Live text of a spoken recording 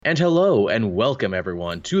And hello and welcome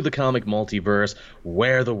everyone to the comic multiverse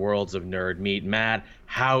where the worlds of nerd meet. Matt,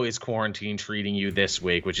 how is quarantine treating you this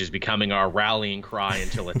week, which is becoming our rallying cry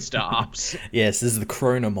until it stops? Yes, this is the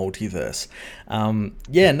Corona multiverse.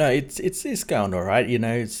 Yeah, no, it's going all right. You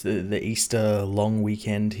know, it's the Easter long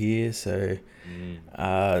weekend here, so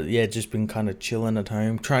yeah, just been kind of chilling at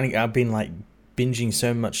home. I've been like binging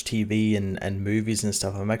so much TV and movies and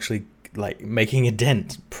stuff. I'm actually like making a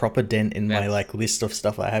proper dent in my like list of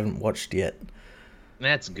stuff I haven't watched yet.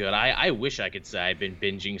 That's good. I wish I could say I've been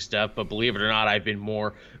binging stuff, but believe it or not, I've been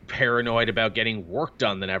more paranoid about getting work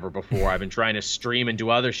done than ever before. I've been trying to stream and do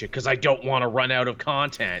other shit because I don't want to run out of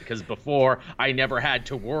content. Because before, I never had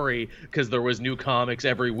to worry because there was new comics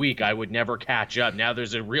every week. I would never catch up. Now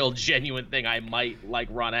there's a real genuine thing I might like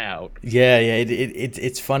run out. Yeah,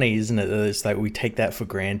 it's funny, isn't it? It's like we take that for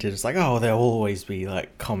granted. It's like, oh, there'll always be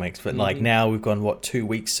like comics, but like now we've gone 2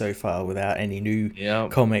 weeks so far without any new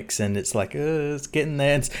comics, and it's like it's getting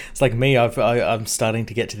there. It's like me. I'm starting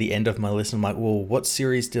to get to the end of my list. I'm like, well, what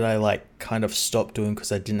series did I like kind of stop doing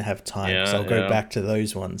because I didn't have time? So I'll go back to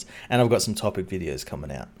those ones, and I've got some topic videos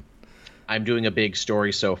coming out. I'm doing a big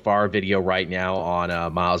story so far video right now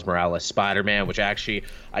on Miles Morales Spider-Man, which actually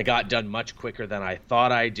I got done much quicker than I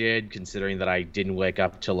thought I did, considering that I didn't wake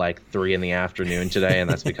up till like 3 p.m. today, and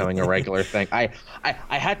that's becoming a regular thing. I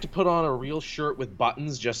had to put on a real shirt with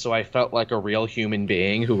buttons just so I felt like a real human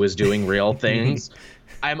being who was doing real things.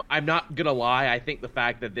 I'm not gonna lie, I think the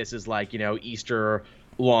fact that this is like, you know, Easter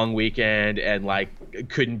long weekend and like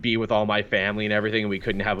couldn't be with all my family and everything, and we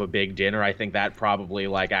couldn't have a big dinner, I think that probably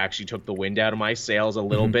like actually took the wind out of my sails a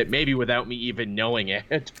little bit, maybe without me even knowing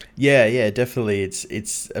it. Yeah, definitely.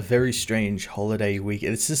 It's a very strange holiday week.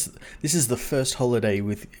 This is the first holiday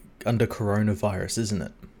under coronavirus, isn't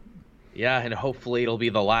it? Yeah, and hopefully it'll be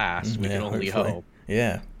the last. We can only hope.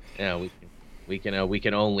 Yeah, we can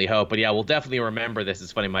only hope. But yeah, we'll definitely remember this.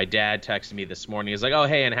 It's funny, my dad texted me this morning. He's like, oh,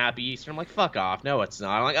 hey, and happy Easter. I'm like, fuck off. No, it's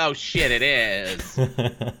not. I'm like, oh, shit, it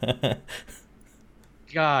is.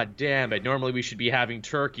 God damn it. Normally we should be having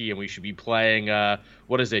turkey and we should be playing,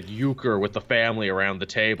 euchre with the family around the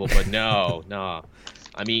table. But no.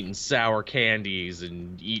 I'm eating sour candies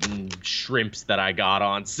and eating shrimps that I got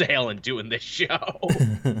on sale and doing this show.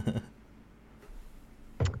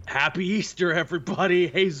 Happy Easter, everybody.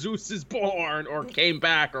 Jesus is born or came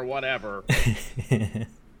back or whatever.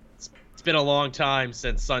 It's been a long time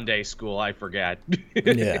since Sunday school. I forget.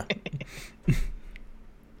 Yeah.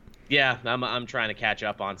 Yeah, I'm trying to catch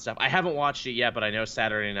up on stuff. I haven't watched it yet, but I know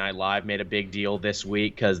Saturday Night Live made a big deal this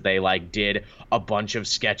week because they like did a bunch of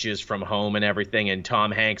sketches from home and everything, and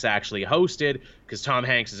Tom Hanks actually hosted because Tom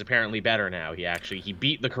Hanks is apparently better now. He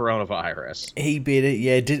beat the coronavirus. He beat it.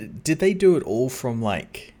 Yeah. Did they do it all from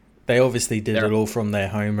like? They obviously did it all from their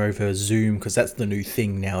home over Zoom because that's the new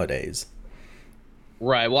thing nowadays.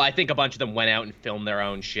 Right. Well, I think a bunch of them went out and filmed their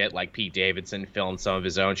own shit. Like Pete Davidson filmed some of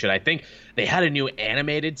his own shit. I think they had a new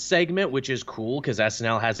animated segment, which is cool because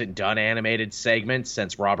SNL hasn't done animated segments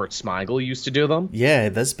since Robert Smigel used to do them. Yeah,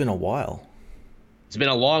 that's been a while. It's been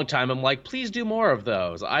a long time. I'm like, please do more of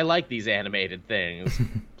those. I like these animated things.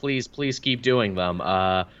 Please keep doing them.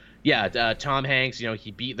 Tom Hanks,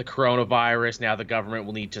 he beat the coronavirus. Now the government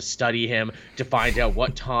will need to study him to find out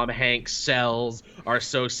what Tom Hanks cells are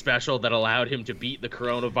so special that allowed him to beat the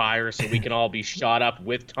coronavirus so we can all be shot up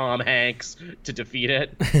with Tom Hanks to defeat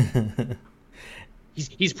it.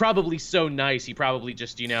 He's probably so nice. He probably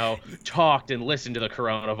just, talked and listened to the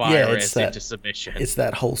coronavirus into submission. It's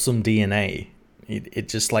that wholesome DNA. It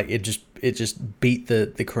just beat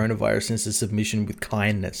the coronavirus into submission with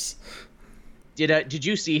kindness. Did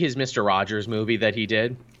you see his Mr. Rogers movie that he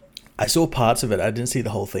did? I saw parts of it. I didn't see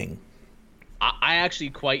the whole thing. I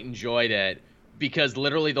actually quite enjoyed it because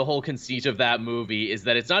literally the whole conceit of that movie is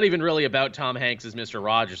that it's not even really about Tom Hanks as Mr.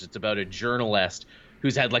 Rogers. It's about a journalist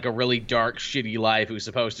who's had like a really dark, shitty life who's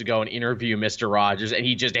supposed to go and interview Mr. Rogers, and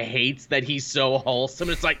he just hates that he's so wholesome.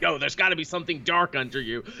 It's like, no, there's got to be something dark under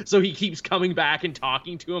you. So he keeps coming back and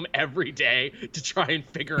talking to him every day to try and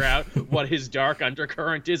figure out what his dark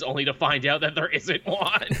undercurrent is, only to find out that there isn't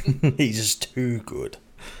one. He's just too good.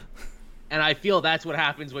 And I feel that's what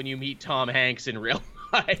happens when you meet Tom Hanks in real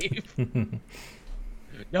life.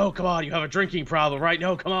 No, come on, you have a drinking problem, right?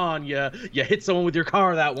 No, come on, you hit someone with your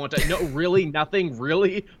car that one time. No, really? Nothing?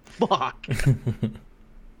 Really? Fuck.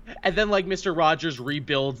 And then, like, Mr. Rogers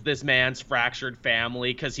rebuilds this man's fractured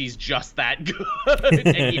family because he's just that good.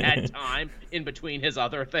 And he had time in between his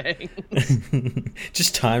other things.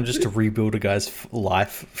 Just time just to rebuild a guy's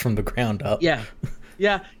life from the ground up. Yeah.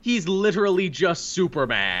 Yeah, he's literally just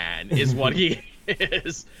Superman, is what he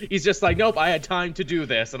is. He's just like, nope, I had time to do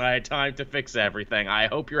this, and I had time to fix everything. I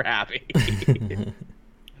hope you're happy.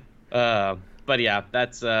 But yeah,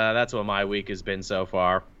 that's what my week has been so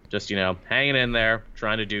far. Just, hanging in there,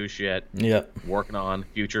 trying to do shit. Yep. Working on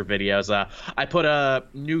future videos. I put a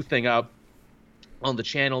new thing up on the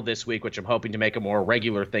channel this week, which I'm hoping to make a more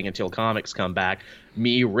regular thing until comics come back.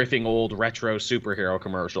 Me riffing old retro superhero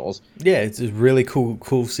commercials. Yeah, it's a really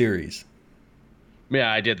cool series.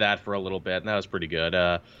 Yeah, I did that for a little bit, and that was pretty good.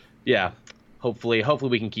 Yeah, hopefully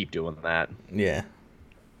we can keep doing that. Yeah.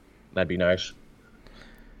 That'd be nice.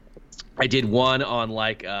 I did one on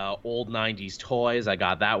old 90s toys. I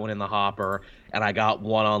got that one in the hopper. And I got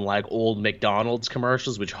one on old McDonald's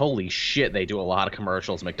commercials, which holy shit, they do a lot of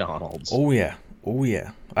commercials, McDonald's. Oh yeah.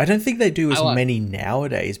 I don't think they do as many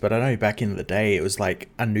nowadays, but I know back in the day it was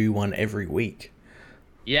a new one every week.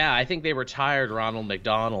 Yeah, I think they retired Ronald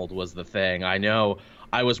McDonald was the thing. I know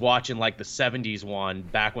I was watching the 70s one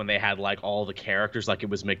back when they had all the characters, it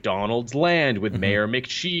was McDonald's Land with Mayor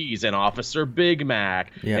McCheese and Officer Big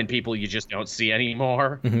Mac and people you just don't see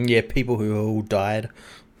anymore. Yeah, people who all died.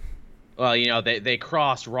 Well, they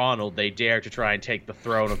crossed Ronald. They dared to try and take the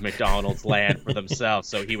throne of McDonald's Land for themselves,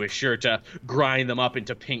 so he was sure to grind them up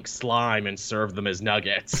into pink slime and serve them as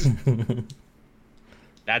nuggets.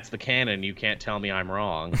 That's the canon. You can't tell me I'm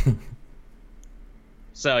wrong.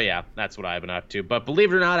 So, yeah, that's what I've been up to. But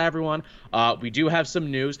believe it or not, everyone, we do have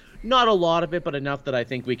some news. Not a lot of it, but enough that I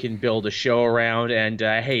think we can build a show around. And,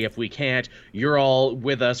 hey, if we can't, you're all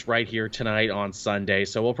with us right here tonight on Sunday.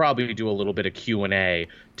 So we'll probably do a little bit of Q&A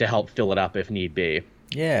to help fill it up if need be.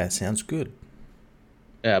 Yeah, sounds good.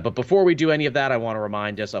 But before we do any of that, I want to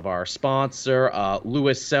remind us of our sponsor,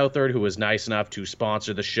 Lewis Southard, who was nice enough to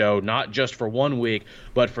sponsor the show, not just for 1 week,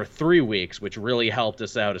 but for 3 weeks, which really helped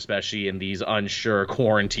us out, especially in these unsure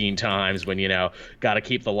quarantine times when, got to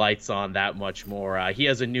keep the lights on that much more. He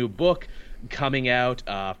has a new book coming out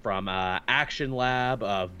from Action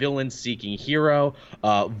Lab, Villain Seeking Hero.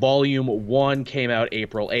 Volume 1 came out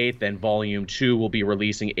April 8th, and Volume 2 will be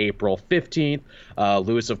releasing April 15th.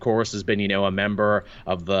 Lewis, of course, has been, a member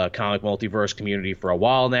of the comic multiverse community for a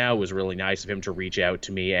while now. It was really nice of him to reach out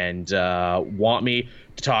to me and want me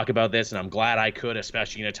to talk about this, and I'm glad I could,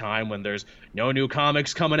 especially in a time when there's no new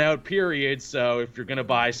comics coming out, period. So if you're going to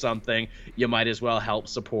buy something, you might as well help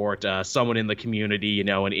support someone in the community, an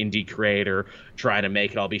indie creator trying to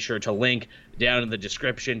make it. I'll be sure to link down in the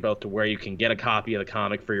description both to where you can get a copy of the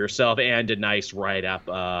comic for yourself and a nice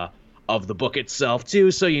write-up of the book itself,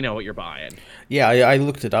 too, so you know what you're buying. Yeah, I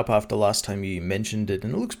looked it up after last time you mentioned it,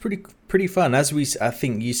 and it looks pretty fun. As I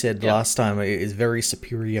think you said last time, it is very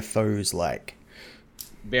Superior Foes-like.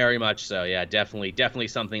 Very much so, yeah. Definitely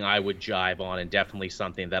something I would jive on, and definitely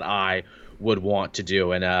something that I would want to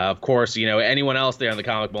do. And of course, anyone else there in the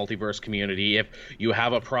comic multiverse community, if you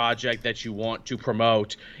have a project that you want to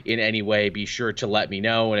promote in any way, be sure to let me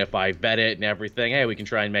know. And if I vet it and everything, hey, we can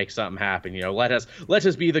try and make something happen. Let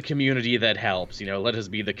us be the community that helps. Let us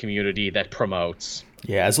be the community that promotes.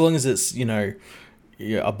 Yeah, as long as it's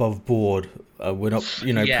above board, we're not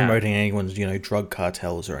promoting anyone's drug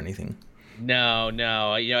cartels or anything. No,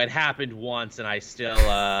 it happened once, and I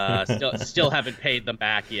still haven't paid them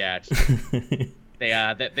back yet.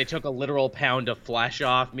 They took a literal pound of flesh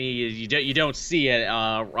off me. You don't see it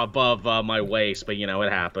above my waist, but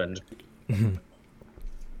it happened.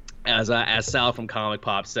 As Sal from Comic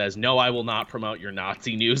Pop says, no, I will not promote your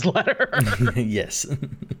Nazi newsletter. Yes.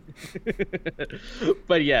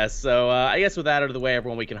 But yes, so I guess with that out of the way,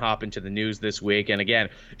 everyone, we can hop into the news this week. And again,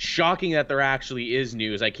 shocking that there actually is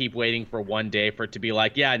news. I keep waiting for one day for it to be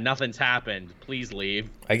like, yeah, nothing's happened. Please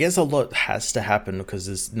leave. I guess a lot has to happen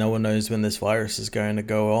because no one knows when this virus is going to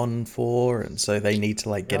go on for, and so they need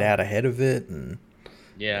to get out ahead of it. And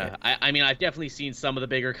yeah, I mean, I've definitely seen some of the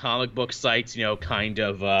bigger comic book sites, kind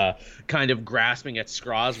of grasping at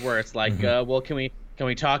straws where it's like, well, can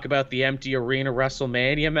we talk about the empty arena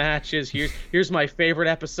WrestleMania matches? Here's my favorite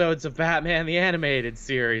episodes of Batman the Animated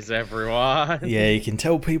Series, everyone. Yeah, you can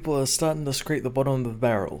tell people are starting to scrape the bottom of the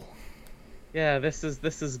barrel. Yeah, this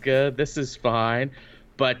is good. This is fine.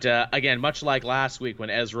 But again, much like last week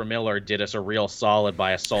when Ezra Miller did us a real solid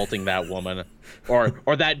by assaulting that woman, or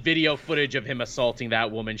that video footage of him assaulting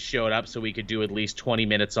that woman showed up so we could do at least 20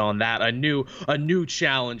 minutes on that. A new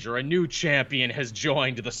challenger, a new champion has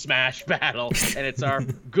joined the Smash battle, and it's our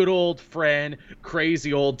good old friend,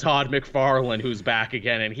 crazy old Todd Mcfarlane, who's back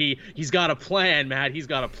again, and he's got a plan, Matt. He's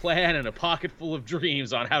got a plan and a pocket full of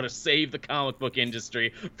dreams on how to save the comic book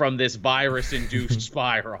industry from this virus-induced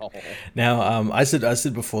spiral. Now, I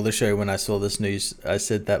said before the show when I saw this news, I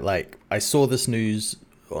said that I saw this news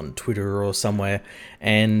on Twitter or somewhere,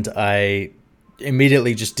 and I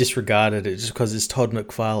immediately just disregarded it just because it's Todd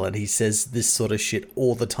McFarlane. He says this sort of shit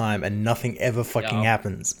all the time and nothing ever fucking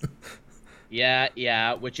happens.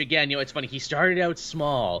 Yeah. Which again, it's funny. He started out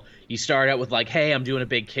small. He started out with like, "Hey, I'm doing a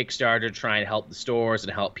big Kickstarter to try and help the stores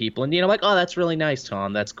and help people." And like, "Oh, that's really nice,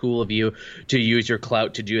 Tom. That's cool of you to use your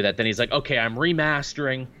clout to do that." Then he's like, "Okay, I'm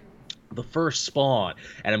remastering the first Spawn,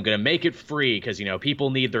 and I'm going to make it free because, people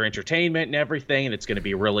need their entertainment and everything, and it's going to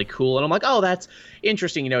be really cool." And I'm like, oh, that's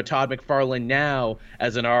interesting. Todd McFarlane now,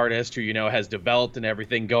 as an artist who, has developed and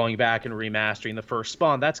everything, going back and remastering the first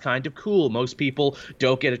Spawn, that's kind of cool. Most people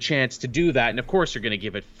don't get a chance to do that. And of course, you're going to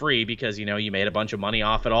give it free because, you made a bunch of money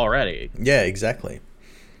off it already. Yeah, exactly.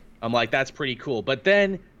 I'm like, that's pretty cool. But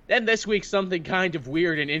then this week something kind of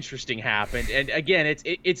weird and interesting happened, and again,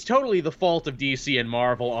 it's totally the fault of DC and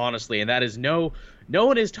Marvel, honestly, and that is no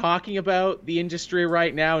one is talking about the industry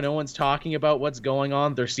right now. No one's talking about what's going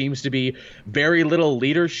on. There seems to be very little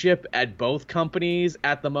leadership at both companies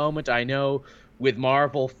at the moment. I know with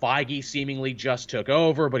Marvel, Feige seemingly just took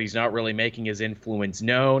over, but he's not really making his influence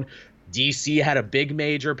known. DC had a big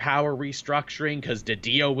major power restructuring because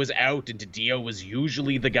DiDio was out, and DiDio was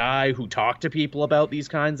usually the guy who talked to people about these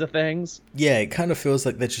kinds of things. Yeah, it kind of feels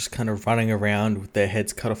like they're just kind of running around with their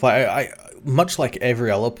heads cut off. I much like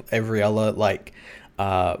every other like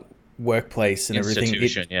workplace and everything.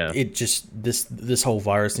 It just this whole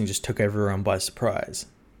virus thing just took everyone by surprise.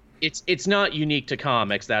 It's not unique to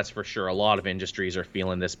comics, that's for sure. A lot of industries are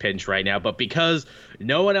feeling this pinch right now, but because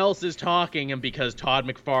no one else is talking, and because Todd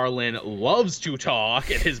McFarlane loves to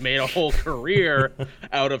talk and has made a whole career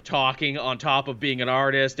out of talking, on top of being an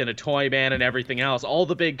artist and a toy man and everything else, all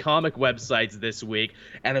the big comic websites this week,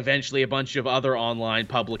 and eventually a bunch of other online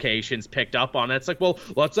publications picked up on it. It's like, well,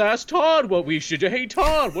 let's ask Todd what we should do. Hey,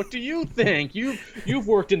 Todd, what do you think? You've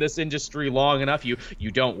worked in this industry long enough. You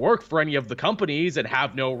don't work for any of the companies and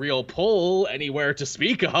have no real pull anywhere to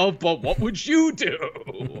speak of, but what would you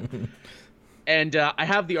do? And I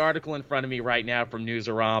have the article in front of me right now from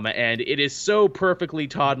Newsarama, and it is so perfectly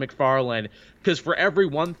Todd McFarlane, because for every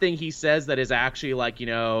one thing he says that is actually like,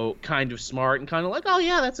 kind of smart and kind of like, oh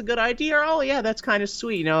yeah, that's a good idea, or oh yeah, that's kind of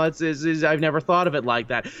sweet, it's I've never thought of it like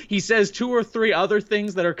that. He says 2 or 3 other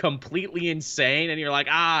things that are completely insane, and you're like,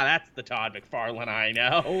 that's the Todd McFarlane I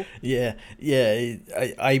know. Yeah.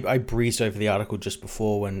 I breezed over the article just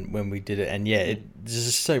before when we did it, and yeah, there's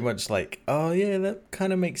just so much like, oh yeah, that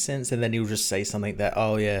kind of makes sense, and then he'll just say something that,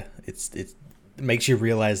 oh yeah, it makes you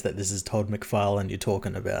realize that this is Todd McFarlane you're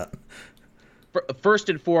talking about. First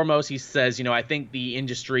and foremost, he says, I think the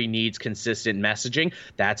industry needs consistent messaging.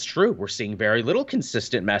 That's true. We're seeing very little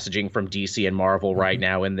consistent messaging from DC and Marvel right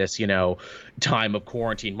now in this, time of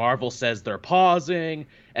quarantine. Marvel says they're pausing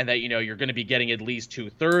and that, you're going to be getting at least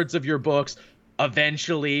 2/3 of your books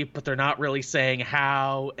eventually, but they're not really saying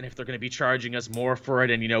how and if they're going to be charging us more for it.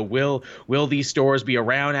 And, will these stores be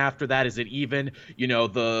around after that? Is it even,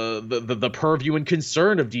 the purview and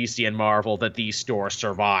concern of DC and Marvel that these stores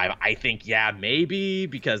survive? I think, yeah, maybe,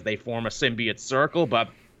 because they form a symbiote circle, but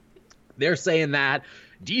they're saying that.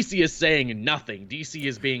 DC is saying nothing. DC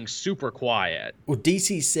is being super quiet. Well,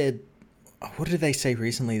 DC said, what did they say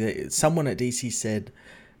recently? Someone at DC said,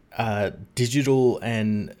 digital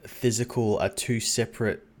and physical are 2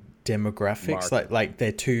 separate demographics. Like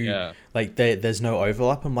they're two, like there's no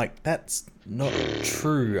overlap. I'm like, that's not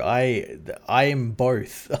true. I am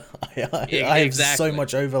both. I have so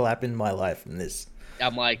much overlap in my life in this.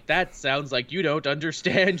 I'm like, that sounds like you don't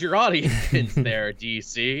understand your audience there,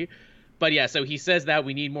 DC. But yeah, so he says that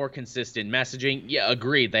we need more consistent messaging. Yeah,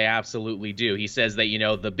 agreed. They absolutely do. He says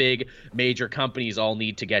that, the big major companies all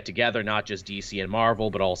need to get together, not just DC and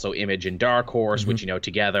Marvel, but also Image and Dark Horse, which,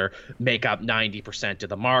 together make up 90% of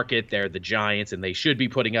the market. They're the giants, and they should be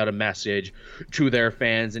putting out a message to their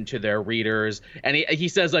fans and to their readers. And he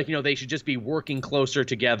says, like, they should just be working closer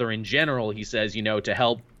together in general. He says, to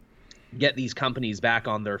help get these companies back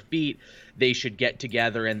on their feet, they should get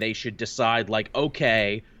together and they should decide, like,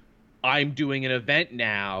 okay, I'm doing an event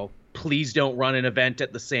now. Please don't run an event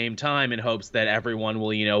at the same time in hopes that everyone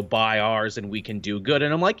will, buy ours and we can do good.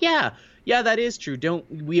 And I'm like, yeah, that is true. Don't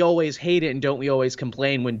we always hate it, and don't we always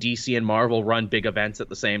complain when DC and Marvel run big events at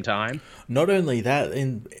the same time? Not only that,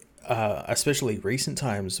 in especially recent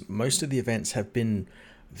times, most of the events have been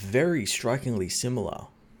very strikingly similar.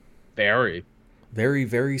 Very, very,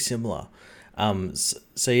 very similar.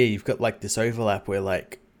 So yeah, you've got like this overlap where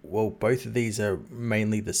like, well, both of these are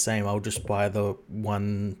mainly the same. I'll just buy the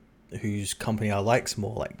one whose company I like's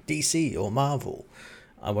more, like DC or Marvel.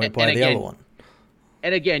 I won't buy the other one.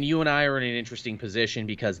 And again, you and I are in an interesting position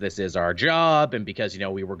because this is our job and because,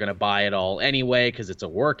 we were going to buy it all anyway because it's a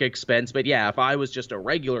work expense. But yeah, if I was just a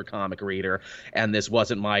regular comic reader and this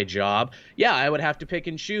wasn't my job, yeah, I would have to pick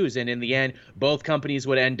and choose. And in the end, both companies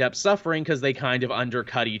would end up suffering because they kind of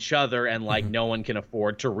undercut each other and like no one can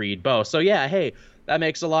afford to read both. So yeah, hey, that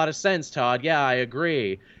makes a lot of sense, Todd. Yeah, I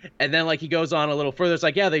agree. And then, like, he goes on a little further. It's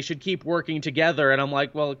like, yeah, they should keep working together. And I'm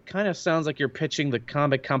like, well, it kind of sounds like you're pitching the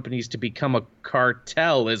comic companies to become a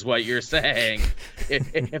cartel is what you're saying.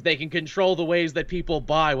 if they can control the ways that people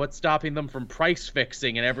buy, what's stopping them from price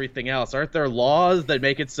fixing and everything else? Aren't there laws that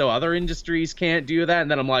make it so other industries can't do that?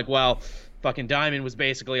 And then I'm like, well, fucking Diamond was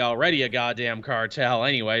basically already a goddamn cartel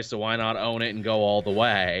anyway, so why not own it and go all the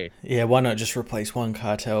way? Yeah, why not just replace one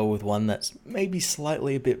cartel with one that's maybe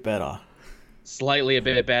slightly a bit better? Slightly a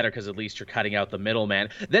bit better, because at least you're cutting out the middleman.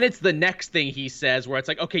 Then it's the next thing he says where it's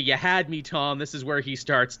like, okay, you had me, Tom. This is where he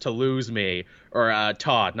starts to lose me. Or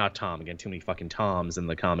Todd, not Tom. Again, too many fucking Toms in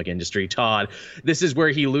the comic industry. Todd, this is where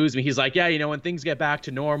he loses me. He's like, yeah, when things get back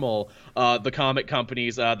to normal, the comic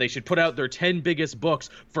companies, they should put out their 10 biggest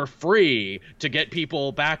books for free to get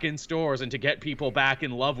people back in stores and to get people back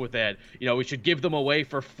in love with it. We should give them away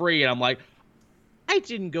for free. And I'm like, I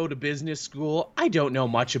didn't go to business school. I don't know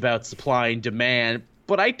much about supply and demand,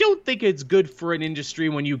 but I don't think it's good for an industry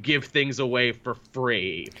when you give things away for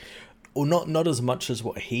free. Well, not as much as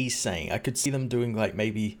what he's saying. I could see them doing like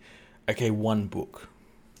maybe, okay, one book.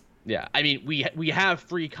 Yeah, I mean, we have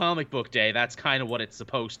Free Comic Book Day. That's kind of what it's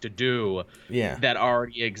supposed to do. Yeah. That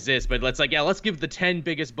already exists. But let's give the 10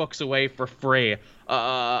 biggest books away for free.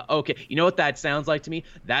 Okay. You know what that sounds like to me?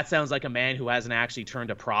 That sounds like a man who hasn't actually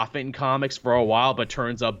turned a profit in comics for a while, but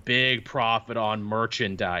turns a big profit on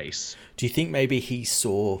merchandise. Do you think maybe he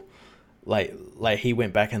saw, like he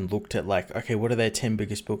went back and looked at like, okay, what are their 10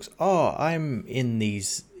 biggest books? Oh, I'm in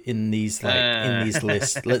these lists.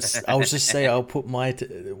 I'll just say I'll put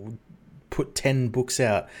 10 books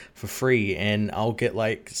out for free and I'll get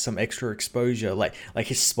like some extra exposure, like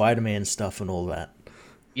his Spider-Man stuff and all that.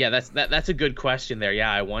 Yeah, that's a good question there. Yeah,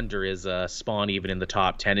 I wonder, is Spawn even in the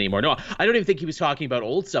top 10 anymore? No, I don't even think he was talking about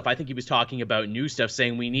old stuff. I think he was talking about new stuff,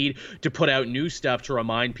 saying we need to put out new stuff to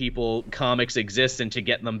remind people comics exist and to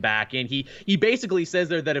get them back in. He basically says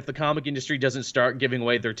there that if the comic industry doesn't start giving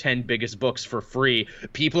away their 10 biggest books for free,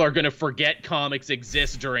 people are going to forget comics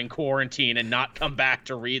exist during quarantine and not come back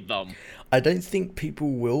to read them. I don't think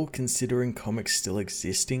people will, considering comics still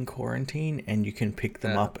exist in quarantine and you can pick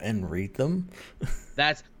them up and read them.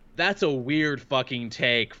 That's a weird fucking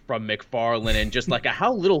take from Mcfarlane, and just like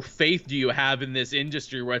how little faith do you have in this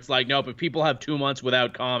industry where it's like, no, but people have 2 months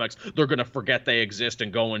without comics, they're going to forget they exist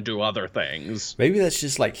and go and do other things. Maybe that's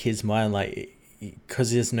just like his mind, like,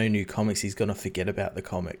 because there's no new comics, he's going to forget about the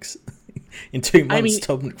comics. In 2 months,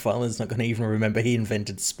 Todd McFarlane's not going to even remember he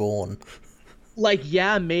invented Spawn. Like,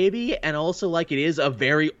 yeah, maybe. And also, like, it is a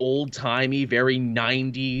very old-timey, very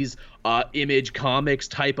 90s Image Comics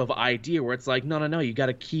type of idea where it's like, no, you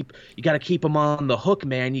gotta keep them on the hook,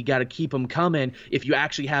 man. You gotta keep them coming. If you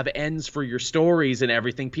actually have ends for your stories and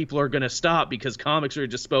everything, people are gonna stop because comics are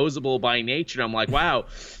disposable by nature. And I'm like, wow,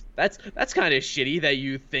 that's kind of shitty that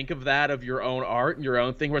you think of that of your own art and your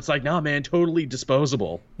own thing where it's like, nah, man, totally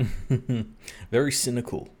disposable. Very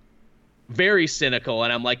cynical. Very cynical.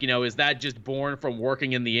 And I'm like, is that just born from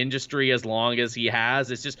working in the industry as long as he has?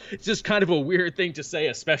 It's just kind of a weird thing to say,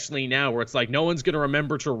 especially now where it's like no one's going to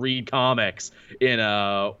remember to read comics in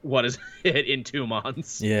in 2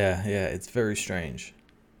 months. Yeah, it's very strange.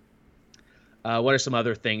 What are some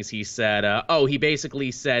other things he said? He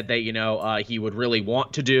basically said that, he would really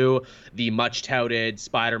want to do the much-touted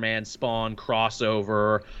Spider-Man Spawn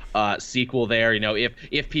crossover sequel there.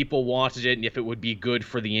 If people wanted it and if it would be good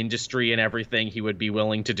for the industry and everything, he would be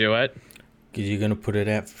willing to do it. Are you going to put it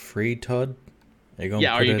out for free, Todd? Are you going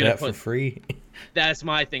to put it out for free? That's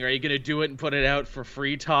my thing. Are you going to do it and put it out for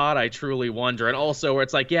free, Todd? I truly wonder. And also where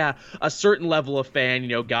it's like, yeah, a certain level of fan,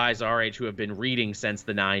 guys our age who have been reading since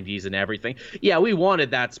the 90s and everything. Yeah, we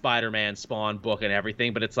wanted that Spider-Man Spawn book and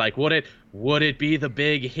everything, but it's like, would it be the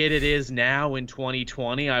big hit it is now in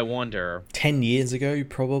 2020? I wonder. 10 years ago,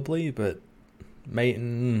 probably, but I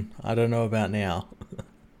don't know about now.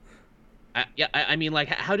 I mean, like,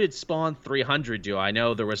 how did Spawn 300 do? I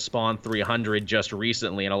know there was Spawn 300 just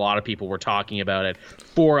recently, and a lot of people were talking about it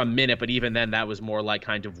for a minute, but even then, that was more like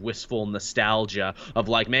kind of wistful nostalgia of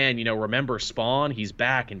like, man, remember Spawn? He's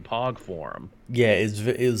back in Pog form. Yeah,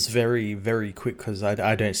 it was very, very quick, because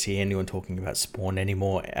I don't see anyone talking about Spawn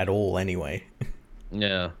anymore at all anyway.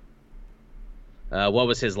 Yeah. What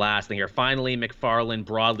was his last thing here? Finally, Mcfarlane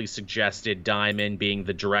broadly suggested Diamond, being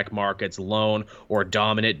the direct market's lone or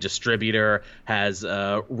dominant distributor, has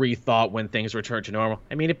rethought when things return to normal.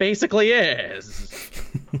 I mean, it basically is.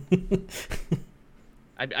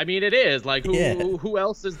 I mean, it is. Like, who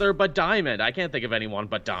else is there but Diamond? I can't think of anyone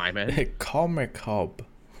but Diamond. Comic Hub.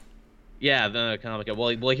 Yeah, the comic.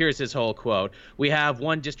 Well, here's his whole quote. We have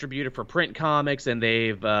one distributor for print comics, and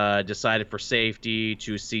they've decided for safety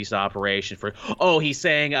to cease operation for... Oh, he's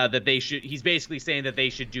saying that they should... He's basically saying that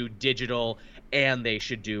they should do digital and they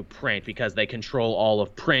should do print because they control all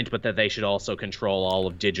of print, but that they should also control all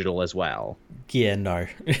of digital as well. Yeah, no.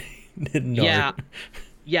 No.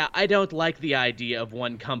 Yeah, I don't like the idea of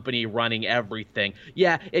one company running everything.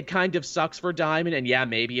 Yeah, it kind of sucks for Diamond, and yeah,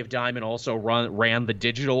 maybe if Diamond also ran the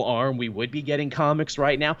digital arm, we would be getting comics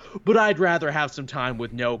right now, but I'd rather have some time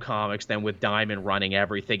with no comics than with Diamond running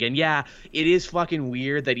everything. And yeah, it is fucking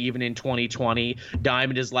weird that even in 2020,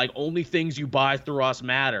 Diamond is like, only things you buy through us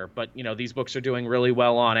matter, but, you know, these books are doing really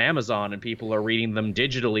well on Amazon, and people are reading them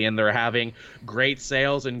digitally, and they're having great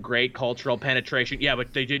sales and great cultural penetration. Yeah,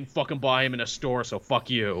 but they didn't fucking buy them in a store, so fuck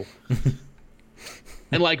you.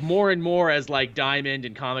 And like more and more as like Diamond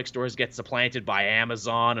and comic stores get supplanted by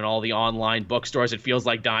Amazon and all the online bookstores, it feels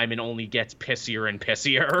like Diamond only gets pissier and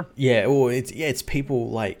pissier. Yeah, well, it's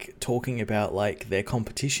people like talking about like their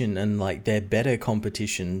competition and like their better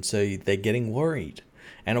competition, so they're getting worried.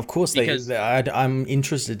 And of course, I'm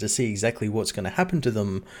interested to see exactly what's going to happen to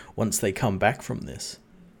them once they come back from this.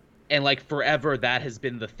 And like forever, that has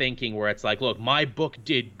been the thinking where it's like, look, my book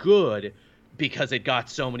did good because it got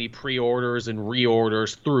so many pre-orders and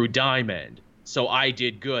reorders through Diamond. So I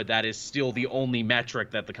did good. That is still the only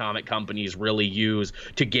metric that the comic companies really use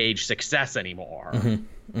to gauge success anymore.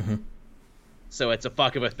 Mm-hmm. Mm-hmm. So it's a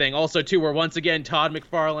fuck of a thing. Also, too, we're once again Todd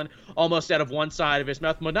McFarlane, almost out of one side of his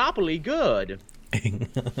mouth, Monopoly good.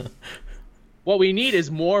 What we need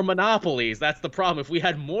is more monopolies. That's the problem. If we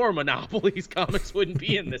had more monopolies, comics wouldn't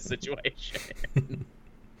be in this situation.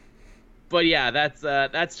 But yeah, that's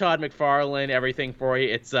Todd McFarlane. Everything for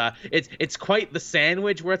you. It's quite the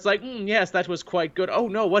sandwich where it's like, yes, that was quite good. Oh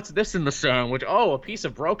no, what's this in the sandwich? Oh, a piece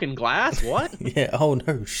of broken glass. What? Yeah. Oh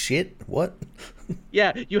no, shit. What?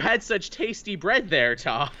 Yeah, you had such tasty bread there,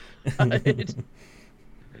 Todd.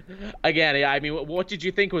 Again, I mean, what did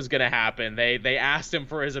you think was going to happen? They asked him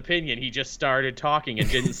for his opinion. He just started talking and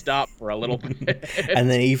didn't stop for a little bit. And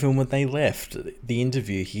then even when they left the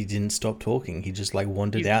interview, he didn't stop talking. He just like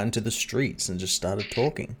wandered out into the streets and just started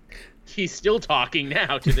talking. He's still talking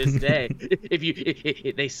now to this day.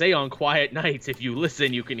 If they say on quiet nights, if you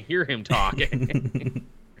listen, you can hear him talking.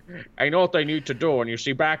 I know what they need to do, and you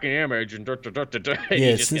see back in image, and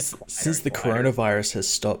yeah. Since the coronavirus has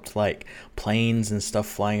stopped, like planes and stuff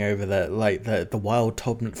flying over the wild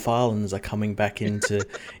Todd McFarlanes are coming back into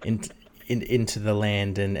the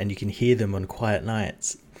land, and you can hear them on quiet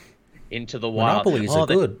nights. Into the wild. Monopolies are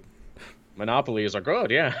good. Monopolies are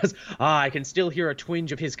good, yes. I can still hear a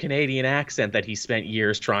twinge of his Canadian accent that he spent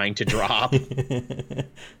years trying to drop.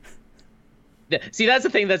 See, that's the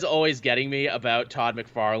thing that's always getting me about Todd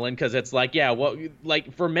McFarlane, because it's like, yeah,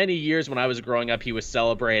 like for many years when I was growing up, he was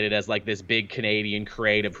celebrated as like this big Canadian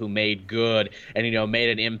creative who made good and, you know, made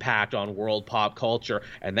an impact on world pop culture.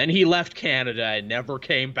 And then he left Canada and never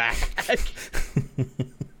came back.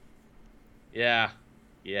 Yeah.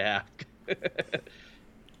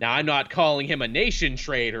 Now, I'm not calling him a nation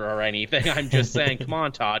traitor or anything. I'm just saying, come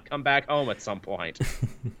on, Todd, come back home at some point.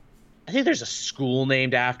 I think there's a school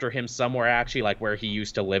named after him somewhere, actually, like where he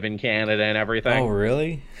used to live in Canada and everything. Oh,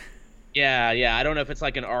 really? Yeah. I don't know if it's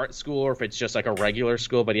like an art school or if it's just like a regular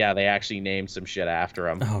school, but yeah, they actually named some shit after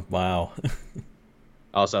him. Oh, wow.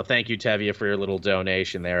 Also, thank you, Tevye, for your little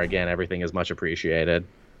donation there. Again, everything is much appreciated.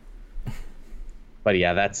 But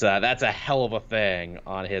yeah, that's a hell of a thing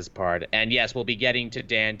on his part. And yes, we'll be getting to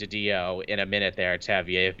Dan DiDio in a minute there,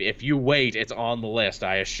 Tevye. If you wait, it's on the list.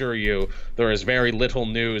 I assure you, there is very little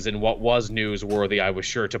news, and what was newsworthy I was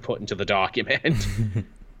sure to put into the document.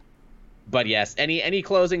 But yes, any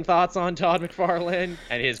closing thoughts on Todd McFarlane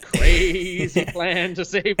and his crazy plan to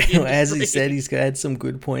save the industry? As he said, he's had some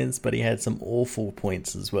good points, but he had some awful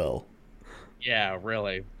points as well. Yeah,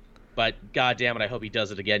 really. But God damn it, I hope he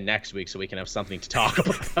does it again next week so we can have something to talk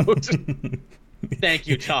about. Thank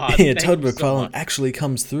you, Todd. Yeah, Todd McFarlane actually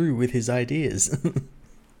comes through with his ideas.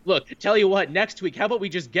 Look, tell you what, next week, how about we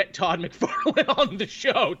just get Todd McFarlane on the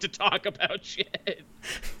show to talk about shit?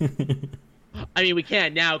 I mean, we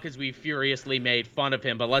can't now because we furiously made fun of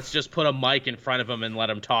him, but let's just put a mic in front of him and let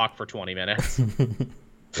him talk for 20 minutes.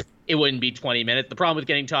 It wouldn't be 20 minutes. The problem with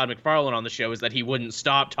getting Todd McFarlane on the show is that he wouldn't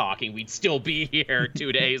stop talking. We'd still be here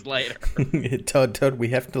 2 days later. Todd, we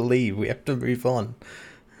have to leave. We have to move on.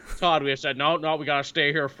 Todd, we have said, no, we gotta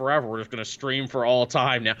stay here forever. We're just gonna stream for all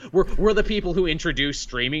time now. We're the people who introduced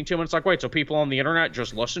streaming to him. And it's like, wait, so people on the internet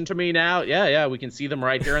just listen to me now? Yeah, we can see them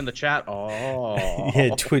right here in the chat. Oh.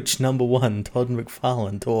 Yeah, Twitch #1, Todd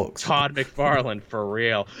McFarlane talks. Todd McFarlane, for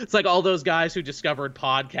real. It's like all those guys who discovered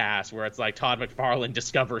podcasts, where it's like Todd McFarlane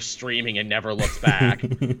discovers streaming and never looks back.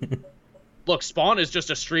 Look, Spawn is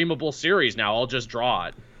just a streamable series now. I'll just draw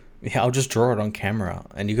it. Yeah, I'll just draw it on camera,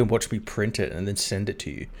 and you can watch me print it and then send it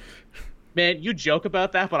to you. Man, you joke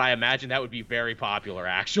about that, but I imagine that would be very popular,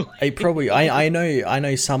 actually. I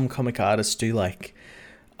know some comic artists do like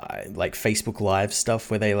Facebook Live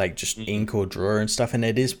stuff where they like just ink or draw and stuff, and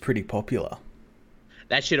it is pretty popular.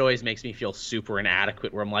 That shit always makes me feel super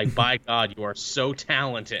inadequate, where I'm like, by God, you are so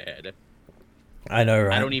talented. I know,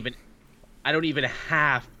 right? I don't even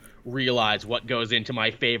half realize what goes into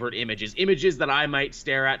my favorite images that I might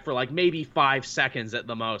stare at for like maybe 5 seconds at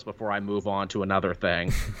the most before I move on to another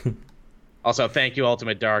thing. Also, thank you,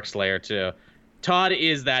 Ultimate Darkslayer, too. Todd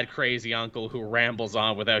is that crazy uncle who rambles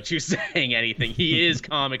on without you saying anything. He is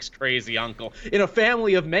comics crazy uncle in a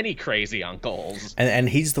family of many crazy uncles. And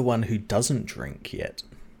he's the one who doesn't drink yet.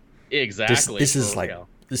 Exactly. This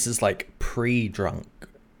is like pre-drunk.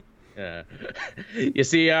 Yeah. You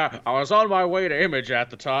see, I was on my way to Image at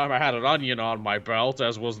the time. I had an onion on my belt,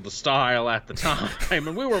 as was the style at the time,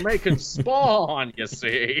 and we were making Spawn, you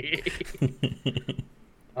see.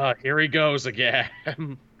 Here he goes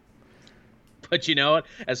again. But you know what?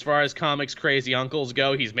 As far as comics crazy uncles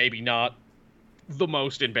go, he's maybe not the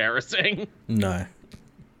most embarrassing. No.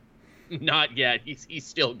 Not yet. He's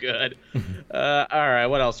still good. All right,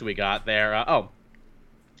 what else do we got there?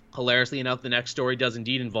 Hilariously enough, the next story does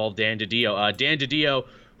indeed involve Dan DiDio. Dan DiDio,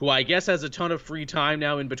 who I guess has a ton of free time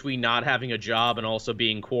now in between not having a job and also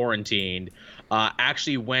being quarantined,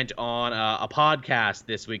 actually went on a podcast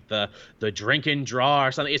this week, the Drink and Draw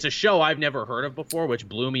or something. It's a show I've never heard of before, which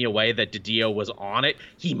blew me away that DiDio was on it.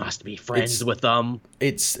 He must be friends with them.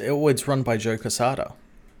 It's run by Joe Quesada.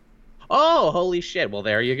 Oh, holy shit. Well,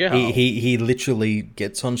 there you go. He literally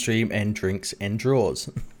gets on stream and drinks and draws.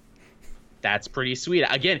 That's pretty sweet.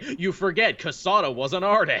 Again, you forget Quesada was an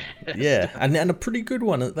artist. Yeah, and a pretty good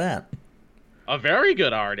one at that. A very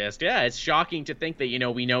good artist. Yeah, it's shocking to think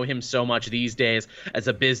that, we know him so much these days as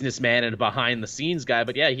a businessman and a behind-the-scenes guy.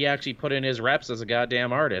 But yeah, he actually put in his reps as a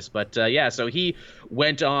goddamn artist. But yeah, so he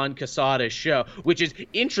went on Quesada's show, which is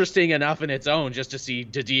interesting enough in its own just to see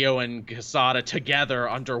DiDio and Quesada together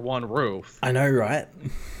under one roof. I know, right?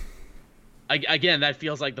 Again, that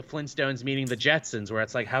feels like the Flintstones meeting the Jetsons, where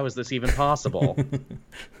it's like, how is this even possible?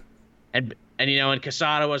 and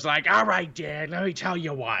Quesada was like, all right, Dan, let me tell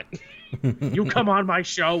you what. You come on my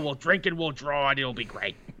show, we'll drink and we'll draw, and it'll be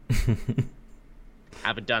great.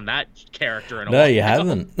 Haven't done that character in a while. No, you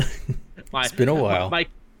haven't. It's been a while.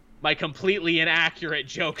 My completely inaccurate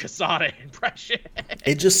Joe Quesada impression.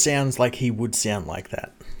 It just sounds like he would sound like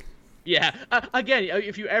that. Yeah. Again,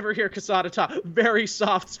 if you ever hear Quesada talk, very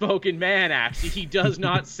soft-spoken man, actually. He does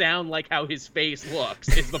not sound like how his face looks,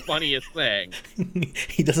 is the funniest thing.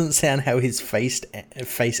 He doesn't sound how his face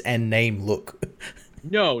and name look.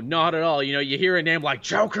 No, not at all. You hear a name like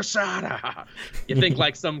Joe Quesada. You think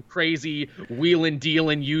like some crazy wheelin'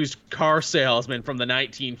 dealin' used car salesman from the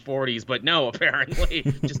 1940s, but no,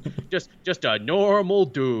 apparently just a normal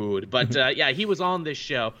dude. But yeah, he was on this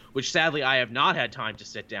show, which sadly I have not had time to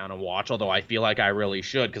sit down and watch, although I feel like I really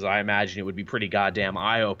should, because I imagine it would be pretty goddamn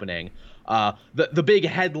eye-opening. The big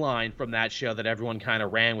headline from that show that everyone kind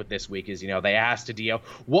of ran with this week is, they asked DiDio,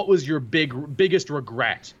 what was your biggest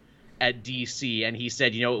regret at DC? And he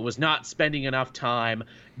said, it was not spending enough time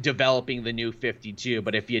developing the New 52.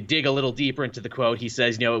 But if you dig a little deeper into the quote, he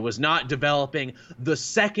says, it was not developing the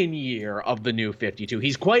second year of the New 52.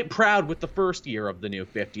 He's quite proud with the first year of the New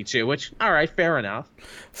 52, which, all right, fair enough.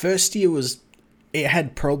 First year it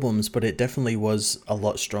had problems, but it definitely was a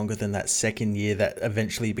lot stronger than that second year that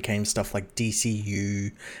eventually became stuff like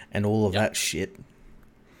DCU and all of that shit.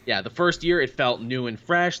 Yeah, the first year it felt new and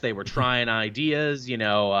fresh. They were trying ideas, you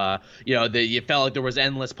felt like there was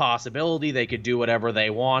endless possibility. They could do whatever they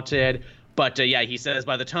wanted. But yeah, he says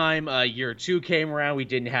by the time year 2 came around, we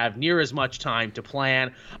didn't have near as much time to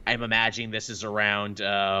plan. I'm imagining this is around,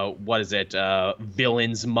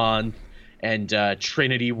 Villains Month and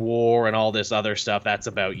Trinity War and all this other stuff. That's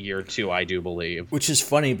about year 2, I do believe. Which is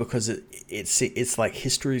funny because it's like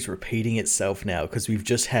history's repeating itself now, because we've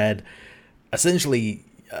just had essentially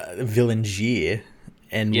Villains Year,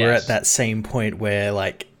 and we're at that same point where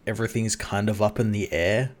like everything's kind of up in the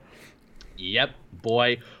air. Yep,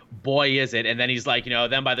 boy is it. And then he's like,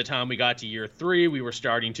 then by the time we got to year 3, we were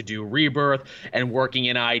starting to do Rebirth and working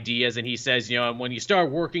in ideas. And he says, when you start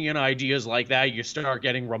working in ideas like that, you start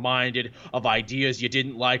getting reminded of ideas you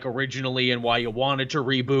didn't like originally and why you wanted to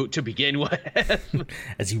reboot to begin with.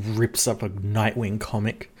 As he rips up a Nightwing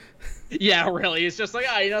comic. Yeah, really. It's just like,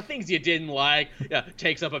 things you didn't like. Yeah,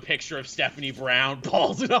 takes up a picture of Stephanie Brown,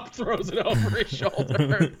 balls it up, throws it over his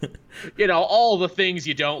shoulder. All the things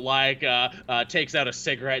you don't like. Takes out a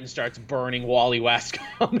cigarette and starts burning Wally West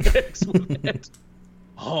comics with it.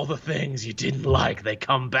 All the things you didn't like, they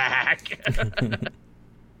come back.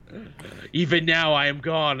 Even now I am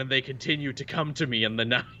gone and they continue to come to me in the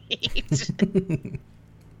night.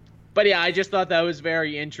 But yeah, I just thought that was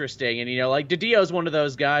very interesting. And, DiDio's one of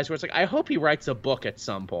those guys where it's like, I hope he writes a book at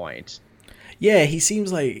some point. Yeah, he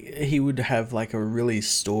seems like he would have like a really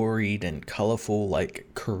storied and colorful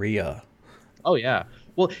career. Oh, yeah.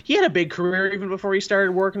 Well, he had a big career even before he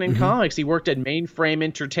started working in comics. He worked at Mainframe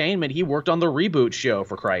Entertainment. He worked on the Reboot show,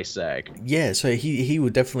 for Christ's sake. Yeah, so he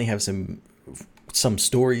would definitely have some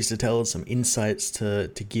stories to tell, some insights to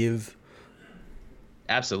give.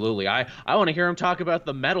 Absolutely. I want to hear him talk about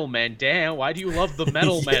the Metal Men. Dan, why do you love the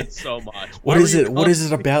Metal Men so much? What is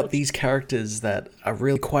it about these characters that are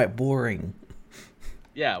really quite boring?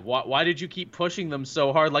 Yeah, why did you keep pushing them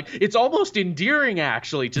so hard? It's almost endearing,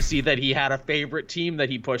 actually, to see that he had a favorite team that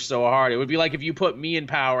he pushed so hard. It would be like if you put me in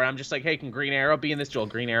Power, and I'm just like, hey, can Green Arrow be in this? Joel,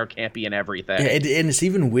 Green Arrow can't be in everything. Yeah, and it's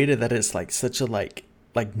even weirder that it's such a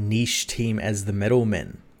niche team as the Metal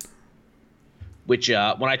Men. Which,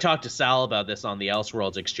 when I talked to Sal about this on the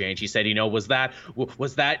Elseworlds exchange, he said, was that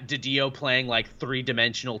DiDio playing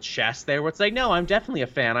 3-dimensional chess there? Where it's like, no, I'm definitely a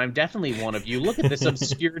fan. I'm definitely one of you. Look at this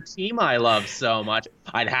obscure team I love so much.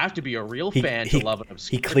 I'd have to be a real fan to love an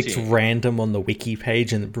obscure team. He clicked random on the wiki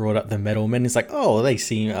page and it brought up the Metal Men. He's like, oh,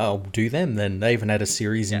 I'll do them then. They haven't had a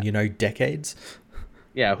series in, decades.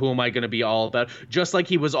 Yeah, who am I going to be all about? Just like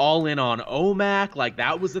he was all in on OMAC,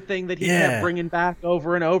 that was the thing that he kept bringing back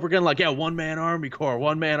over and over again. one-man Army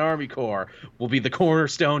Corps will be the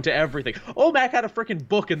cornerstone to everything. OMAC had a freaking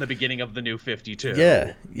book in the beginning of the New 52.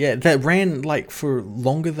 Yeah, that ran for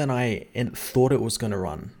longer than I thought it was going to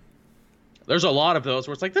run. There's a lot of those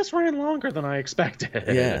where it's this ran longer than I expected.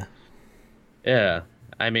 Yeah. Yeah.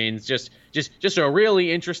 I mean, just a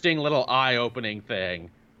really interesting little eye-opening thing.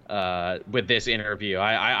 With this interview.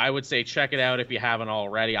 I would say check it out if you haven't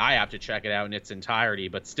already. I have to check it out in its entirety,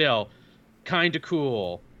 but still kind of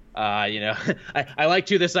cool. I like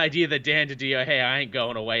this idea that Dan DiDio, hey, I ain't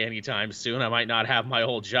going away anytime soon. I might not have my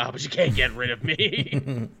old job, but you can't get rid of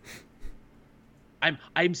me.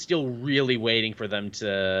 I'm still really waiting for them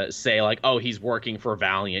to say oh, he's working for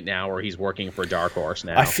Valiant now, or he's working for Dark Horse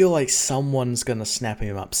now. I feel like someone's gonna snap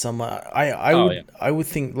him up. I would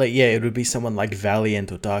think it would be someone like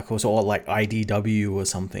Valiant or Dark Horse or IDW or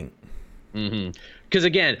something. Mm-hmm. Because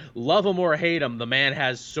again, love him or hate him, the man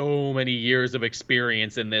has so many years of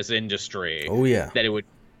experience in this industry. Oh yeah, that it would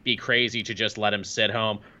be crazy to just let him sit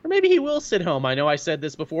home. Or maybe he will sit home. I know I said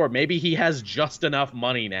this before. Maybe he has just enough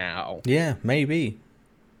money now. Yeah, maybe.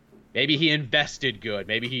 Maybe he invested good.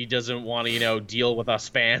 Maybe he doesn't want to, deal with us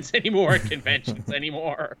fans anymore at conventions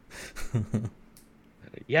anymore.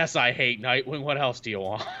 Yes, I hate Nightwing. What else do you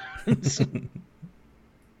want?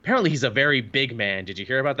 Apparently he's a very big man. Did you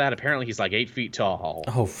hear about that? Apparently he's 8 feet tall.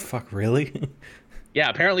 Oh, fuck, really? Yeah,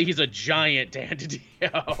 apparently he's a giant Dan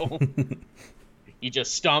DiDio. He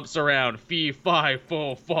just stomps around, fee, fi,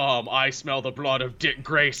 fo, fum, I smell the blood of Dick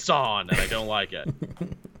Grayson, and I don't like it.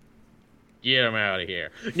 Get him out of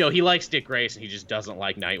here. No, he likes Dick Grayson, he just doesn't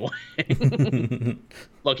like Nightwing.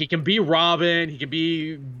 Look, he can be Robin, he can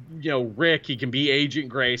be, Rick, he can be Agent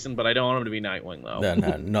Grayson, but I don't want him to be Nightwing, though. No,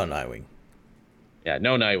 not Nightwing. Yeah,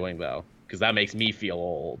 no Nightwing, though, because that makes me feel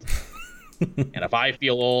old. And if I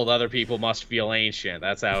feel old, other people must feel ancient.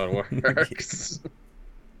 That's how it works.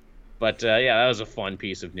 But, that was a fun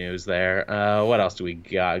piece of news there. What else do we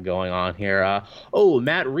got going on here?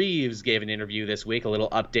 Matt Reeves gave an interview this week, a little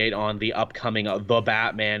update on the upcoming The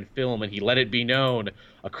Batman film, and he let it be known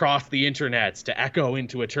across the internets to echo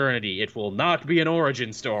into eternity, it will not be an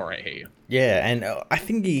origin story. Yeah, and I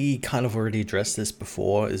think he kind of already addressed this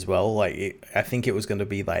before as well. I think it was going to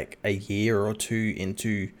be a year or two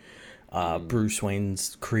into Bruce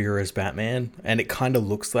Wayne's career as Batman, and it kind of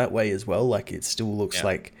looks that way as well. It still looks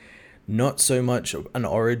like not so much an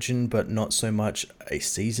origin, but not so much a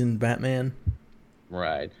seasoned Batman.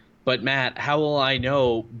 Right. But Matt, how will I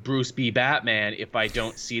know Bruce be Batman if I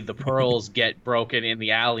don't see the pearls get broken in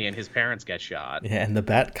the alley and his parents get shot? Yeah, and the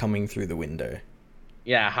bat coming through the window.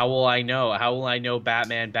 Yeah, how will I know? How will I know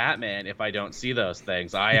Batman if I don't see those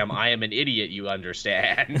things? I am an idiot, you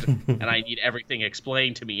understand. And I need everything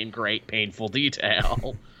explained to me in great painful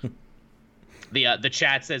detail. The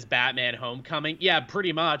chat says Batman Homecoming. Yeah,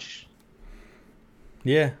 pretty much.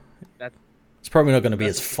 Yeah. That's It's probably not going to be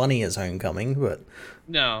that's as funny as Homecoming, but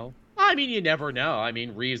No. I mean, you never know. I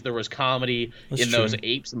mean, Reeves, there was comedy that's in those true.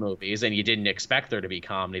 Apes movies, and you didn't expect there to be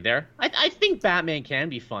comedy there. I think Batman can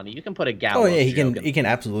be funny. You can put a Oh yeah, gallows joke in. he can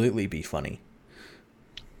absolutely be funny.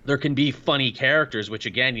 There can be funny characters, which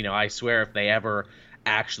again, I swear if they ever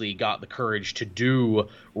actually got the courage to do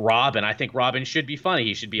Robin, I think Robin should be funny.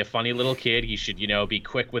 He should be a funny little kid. He should, be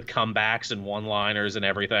quick with comebacks and one-liners and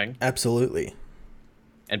everything. Absolutely.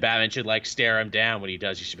 And Batman should like stare him down when he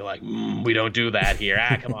does. He should be like, "We don't do that here.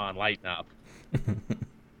 Come on, lighten up."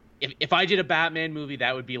 If I did a Batman movie,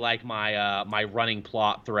 that would be like my running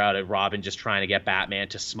plot throughout it. Robin just trying to get Batman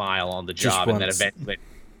to smile on the job, and then eventually,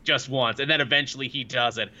 just once, and then eventually he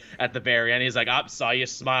does it at the very end. He's like, "I saw you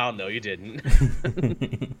smile. No, you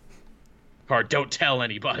didn't." Or don't tell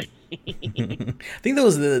anybody. I think there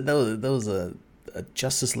was a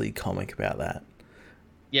Justice League comic about that.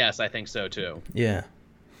 Yes, I think so too. Yeah.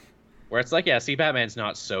 Where it's like, yeah, see, Batman's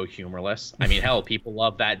not so humorless. I mean, hell, people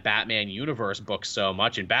love that Batman Universe book so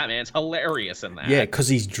much, and Batman's hilarious in that. Yeah, because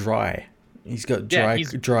he's dry. He's got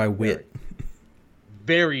dry wit.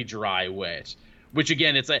 Very dry wit. Which,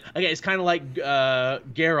 again, it's kind of like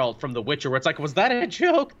Geralt from The Witcher, where it's like, was that a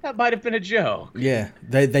joke? That might have been a joke. Yeah,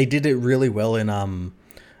 they did it really well in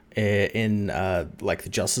like the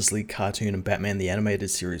Justice League cartoon and Batman the Animated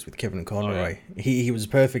Series with Kevin Conroy. Oh, yeah. He was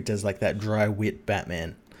perfect as like that dry wit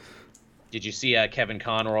Batman. Did you see Kevin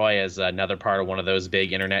Conroy as another part of one of those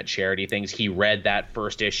big internet charity things? He read that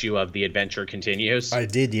first issue of The Adventure Continues. I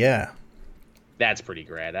did, yeah. That's pretty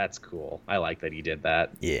great. That's cool. I like that he did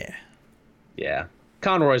that. Yeah. Yeah.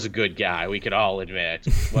 Conroy's a good guy. We could all admit.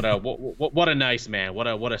 What a nice man. What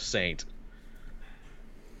a saint.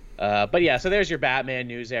 But yeah, so there's your Batman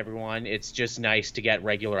news, everyone. It's just nice to get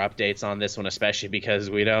regular updates on this one, especially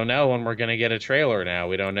because we don't know when we're going to get a trailer now.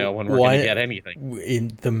 We don't know when we're going to get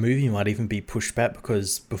anything. The movie might even be pushed back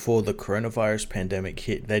because before the coronavirus pandemic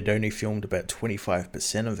hit, they'd only filmed about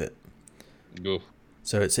 25% of it. Oof.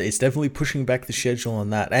 So it's definitely pushing back the schedule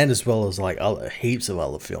on that, and as well as like heaps of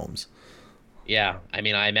other films. Yeah, I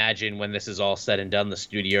mean, I imagine when this is all said and done, the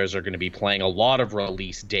studios are going to be playing a lot of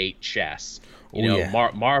release date chess.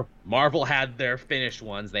 Marvel had their finished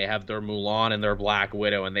ones. They have their Mulan and their Black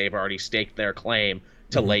Widow, and they've already staked their claim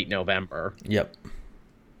to late November. Yep.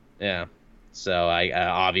 Yeah. So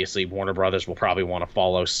obviously Warner Brothers will probably want to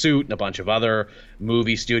follow suit, and a bunch of other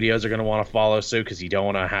movie studios are going to want to follow suit because you don't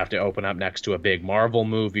want to have to open up next to a big Marvel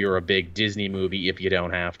movie or a big Disney movie if you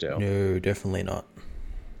don't have to. No, definitely not.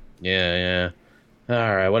 Yeah.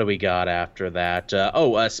 All right, what do we got after that?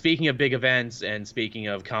 Speaking of big events and speaking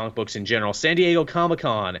of comic books in general, San Diego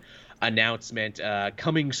Comic-Con announcement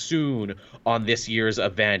coming soon on this year's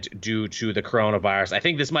event due to the coronavirus. I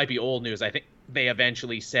think this might be old news. I think they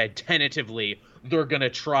eventually said tentatively they're going to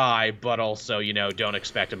try, but also, don't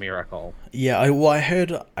expect a miracle. Yeah, I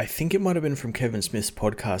heard, I think it might have been from Kevin Smith's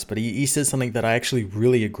podcast, but he said something that I actually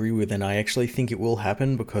really agree with, and I actually think it will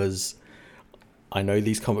happen because I know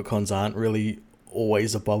these Comic-Cons aren't really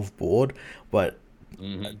always above board, but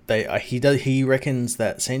he reckons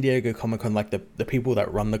that San Diego Comic-Con, like the people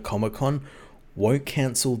that run the Comic-Con, won't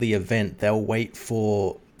cancel the event. They'll wait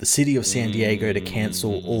for the city of San Diego to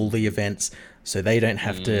cancel all the events so they don't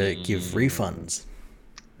have to give refunds.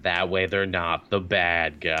 That way they're not the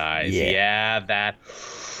bad guys. Yeah,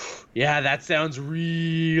 that sounds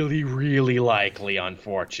really, really likely,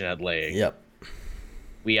 unfortunately. Yep.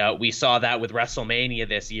 We saw that with WrestleMania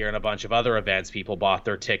this year and a bunch of other events. People bought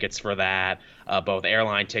their tickets for that, both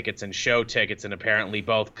airline tickets and show tickets, and apparently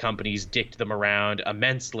both companies dicked them around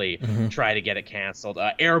immensely, try to get it canceled.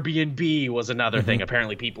 Airbnb was another thing.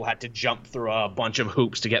 Apparently people had to jump through a bunch of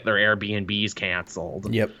hoops to get their Airbnbs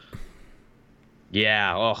canceled. Yep.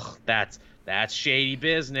 Yeah, that's shady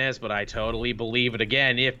business, but I totally believe it.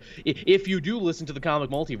 Again, if you do listen to the Comic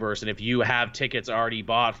Multiverse and if you have tickets already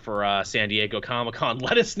bought for San Diego Comic-Con,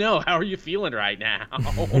 let us know. How are you feeling right now?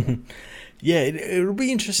 Yeah, it'll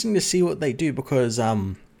be interesting to see what they do because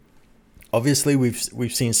obviously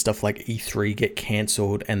we've seen stuff like E3 get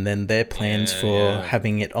cancelled, and then their plans for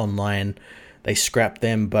having it online, they scrapped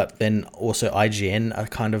them, but then also IGN are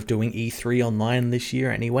kind of doing E3 online this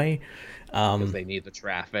year anyway. Because they need the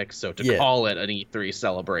traffic, so to call it an E3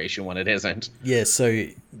 celebration when it isn't. Yeah, so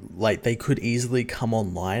like they could easily come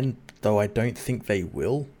online, though I don't think they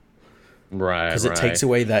will. Right. Because it takes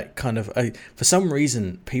away that kind of... for some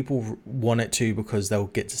reason, people want it to because they'll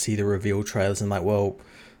get to see the reveal trailers and like, well,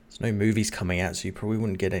 there's no movies coming out, so you probably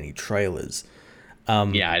wouldn't get any trailers.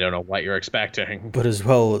 Yeah, I don't know what you're expecting. But as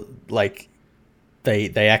well, like...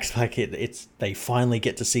 They act like they finally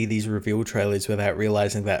get to see these reveal trailers without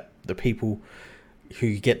realizing that the people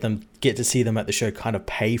who get to see them at the show kind of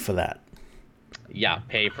pay for that. Yeah,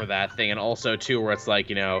 pay for that thing. And also too, where it's like,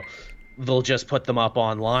 they'll just put them up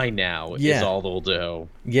online now is all they'll do.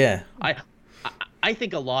 Yeah. I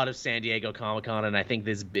think a lot of San Diego Comic-Con, and I think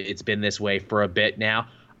it's been this way for a bit now,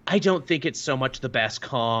 I don't think it's so much the best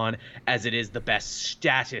con as it is the best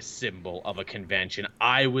status symbol of a convention.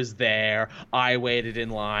 I was there. I waited in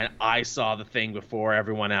line. I saw the thing before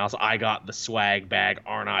everyone else. I got the swag bag.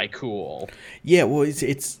 Aren't I cool? Yeah, well,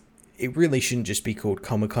 it really shouldn't just be called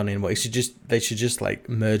Comic-Con anymore. They should just like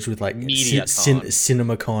merge with like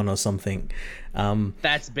CinemaCon or something.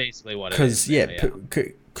 That's basically what it is.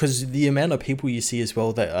 Because the amount of people you see as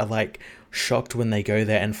well that are like shocked when they go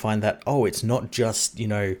there and find that, oh, it's not just,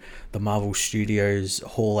 the Marvel Studios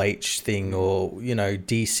Hall H thing or,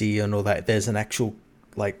 DC and all that. There's an actual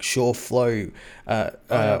like floor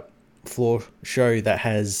show that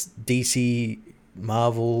has DC,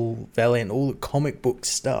 Marvel, Valiant, all the comic book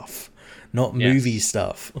stuff, not movie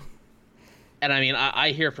stuff. And I mean,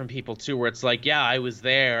 I hear from people too where it's like, yeah, I was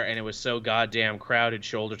there and it was so goddamn crowded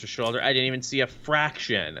shoulder to shoulder. I didn't even see a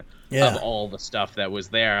fraction of all the stuff that was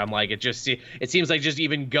there. I'm like, it seems like just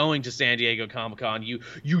even going to San Diego Comic-Con,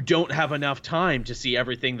 you don't have enough time to see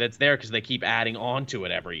everything that's there because they keep adding on to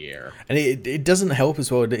it every year. And it doesn't help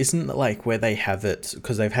as well. It isn't like where they have it,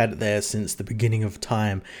 because they've had it there since the beginning of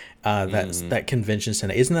time. That convention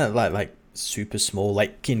center, isn't that like super small,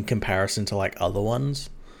 like in comparison to like other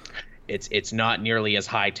ones? It's not nearly as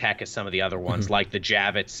high tech as some of the other ones, like the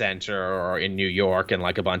Javits Center or in New York and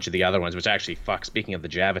like a bunch of the other ones, which actually, speaking of the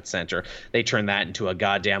Javits Center, they turned that into a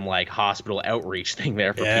goddamn like hospital outreach thing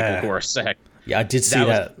there for people who are sick. Yeah, I did see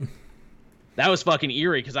that. That was fucking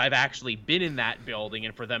eerie because I've actually been in that building,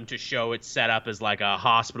 and for them to show it set up as like a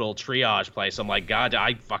hospital triage place, I'm like, God,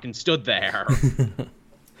 I fucking stood there.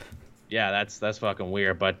 Yeah, that's fucking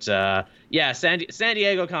weird. But yeah, San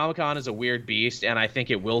Diego Comic-Con is a weird beast, and I think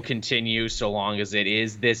it will continue so long as it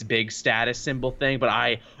is this big status symbol thing. But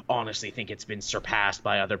I honestly think it's been surpassed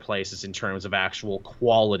by other places in terms of actual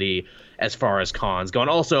quality as far as cons go. And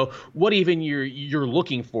also, what even you're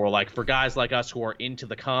looking for, like for guys like us who are into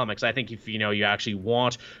the comics, I think if you actually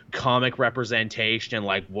want comic representation and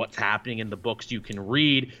like what's happening in the books you can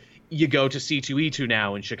read, you go to C2E2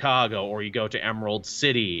 now in Chicago, or you go to Emerald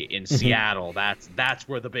City in Seattle. That's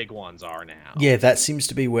where the big ones are now. Yeah, that seems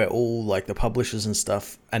to be where all like the publishers and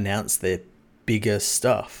stuff announce their bigger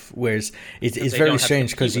stuff. Whereas it's very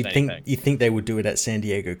strange because you think they would do it at San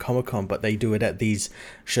Diego Comic-Con, but they do it at these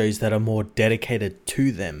shows that are more dedicated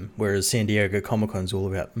to them. Whereas San Diego Comic-Con is all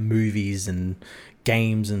about movies and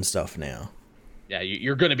games and stuff now. Yeah,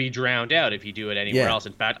 you're going to be drowned out if you do it anywhere else.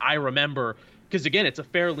 In fact, I remember, because again, it's a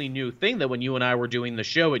fairly new thing that when you and I were doing the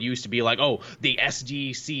show, it used to be like, oh, the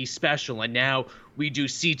SDC special, and now we do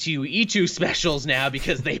C2E2 specials now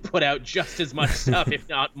because they put out just as much stuff, if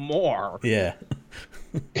not more. Yeah.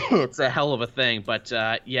 It's a hell of a thing. But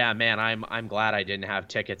yeah, man, I'm glad I didn't have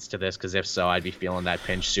tickets to this, because if so, I'd be feeling that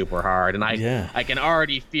pinch super hard. And I can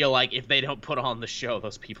already feel like if they don't put on the show,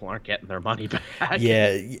 those people aren't getting their money back.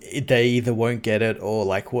 Yeah, they either won't get it, or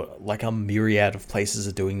like what a myriad of places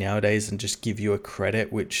are doing nowadays, and just give you a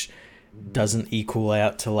credit which doesn't equal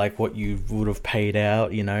out to like what you would have paid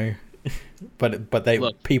out, But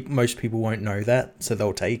most people won't know that, so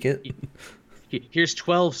they'll take it. Here's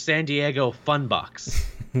 12 San Diego fun bucks.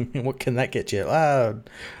 What can that get you? A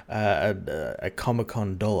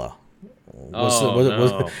Comic-Con $1.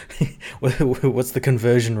 What's the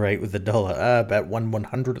conversion rate with the dollar? About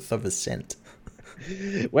 1/100th of a cent.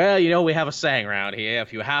 Well, we have a saying around here: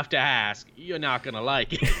 if you have to ask, you're not gonna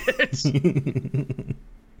like it.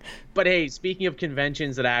 But hey, speaking of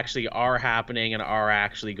conventions that actually are happening and are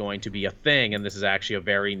actually going to be a thing, and this is actually a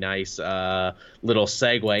very nice little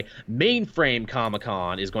segue, Mainframe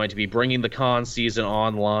Comic-Con is going to be bringing the con season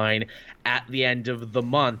online at the end of the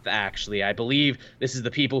month, actually. I believe this is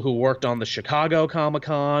the people who worked on the Chicago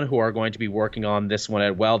Comic-Con who are going to be working on this one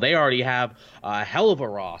as well. They already have a hell of a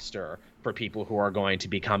roster for people who are going to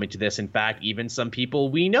be coming to this. In fact, even some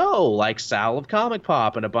people we know, like Sal of Comic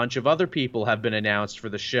Pop and a bunch of other people, have been announced for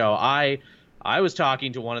the show. I was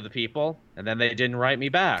talking to one of the people, and then they didn't write me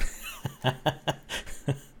back.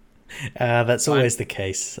 That's always the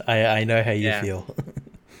case. I know how you feel.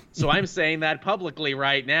 So I'm saying that publicly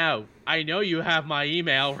right now. I know you have my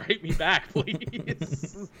email. Write me back,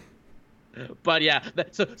 please. But yeah,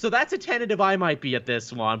 so that's a tentative I might be at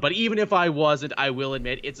this one. But even if I wasn't, I will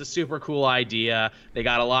admit it's a super cool idea. They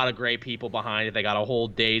got a lot of great people behind it. They got a whole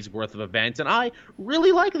day's worth of events, and I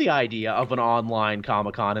really like the idea of an online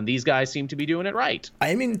Comic-Con, and these guys seem to be doing it right.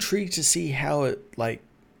 I'm intrigued to see how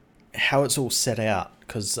it's all set out,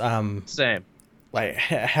 because Same. Like,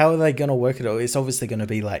 how are they gonna work it all? It's obviously gonna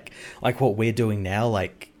be like what we're doing now,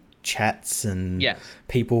 like chats and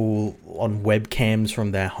people on webcams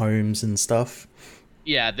from their homes and stuff.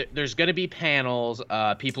 Yeah, there's going to be panels.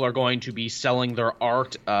 People are going to be selling their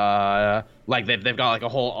art. Like they've got like a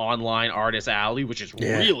whole online artist alley, which is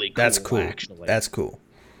really cool. That's cool. Actually, that's cool.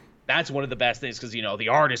 That's one of the best things because the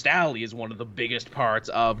artist alley is one of the biggest parts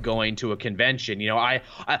of going to a convention. I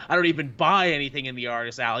don't even buy anything in the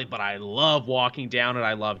artist alley, but I love walking down it.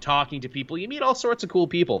 I love talking to people. You meet all sorts of cool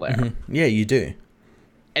people there. Mm-hmm. Yeah, you do.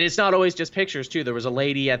 And it's not always just pictures, too. There was a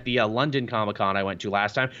lady at the London Comic-Con I went to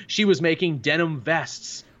last time. She was making denim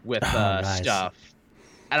vests with nice. Stuff.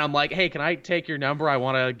 And I'm like, hey, can I take your number? I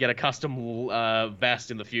want to get a custom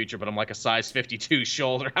vest in the future, but I'm like a size 52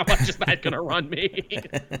 shoulder. How much is that going to run me?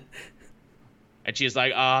 And she's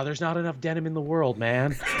like, there's not enough denim in the world,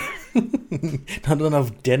 man. Not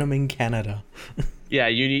enough denim in Canada. Yeah,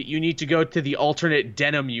 you need to go to the alternate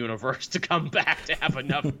denim universe to come back to have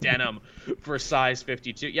enough denim for size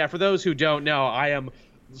 52. Yeah, for those who don't know, I am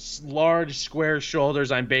large square shoulders.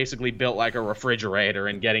 I'm basically built like a refrigerator,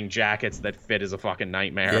 and getting jackets that fit is a fucking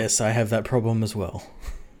nightmare. Yes, I have that problem as well.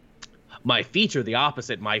 My feet are the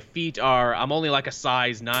opposite. My feet are, I'm only like a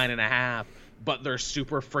size 9.5, but they're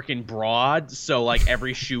super freaking broad. So like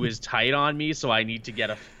every shoe is tight on me. So I need to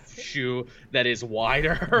get a shoe that is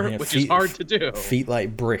wider, which is hard to do. Feet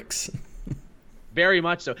like bricks. Very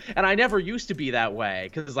much so. And I never used to be that way,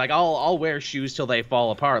 because like I'll wear shoes till they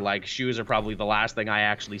fall apart. Like shoes are probably the last thing I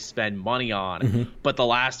actually spend money on. Mm-hmm. But the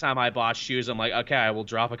last time I bought shoes, I'm like, okay, I will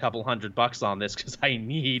drop a couple $100 on this because I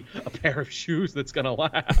need a pair of shoes that's gonna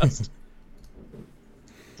last.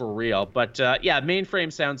 For real. But yeah,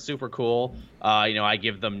 Mainframe sounds super cool. I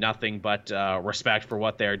give them nothing but respect for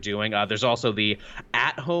what they're doing. There's also the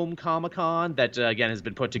At-Home Comic-Con that, again, has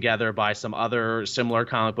been put together by some other similar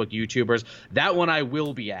comic book YouTubers. That one I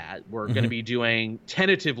will be at. We're going to be doing,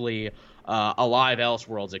 tentatively, a live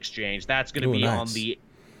Elseworlds exchange. That's going to be on the...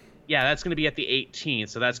 Yeah, that's going to be at the 18th,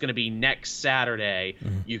 so that's going to be next Saturday.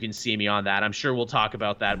 Mm-hmm. You can see me on that. I'm sure we'll talk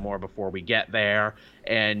about that more before we get there.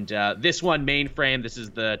 And this one, Mainframe, this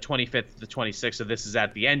is the 25th to the 26th, so this is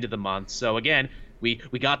at the end of the month. So again, we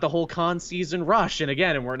got the whole con season rush,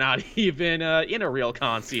 and we're not even in a real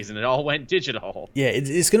con season. It all went digital. Yeah,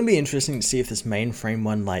 it's going to be interesting to see if this Mainframe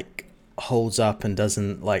one holds up and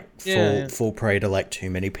doesn't fall prey to too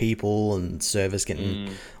many people and servers getting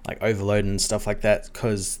overloaded and stuff like that,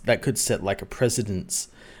 because that could set a precedence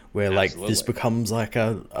where this becomes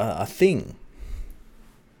a thing.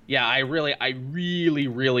 Yeah, I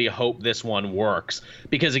really hope this one works,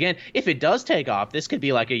 because again, if it does take off, this could be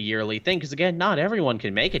a yearly thing, because again, not everyone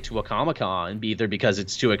can make it to a Comic-Con, either because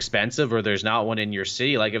it's too expensive or there's not one in your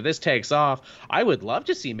city. If this takes off, I would love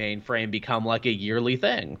to see Mainframe become a yearly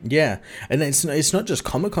thing. Yeah, and it's not just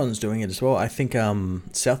Comic-Con's doing it as well. I think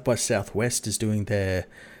South by Southwest is doing their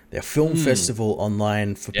film festival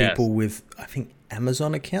online for people with, I think,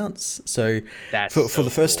 Amazon accounts. So for the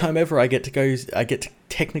first time ever, I get to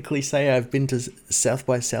technically say I've been to South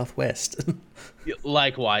by Southwest.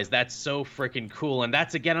 Likewise, that's so freaking cool. And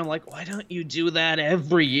that's, again, I'm like, why don't you do that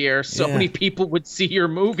every year? So many people would see your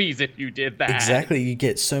movies if you did that. Exactly. You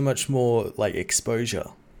get so much more exposure.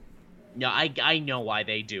 No, I know why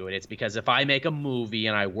they do it. It's because if I make a movie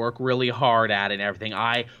and I work really hard at it and everything,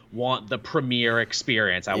 I want the premiere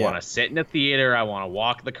experience. I want to sit in a theater. I want to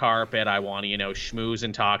walk the carpet. I want to, schmooze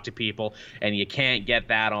and talk to people. And you can't get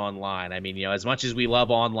that online. I mean, as much as we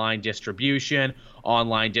love online distribution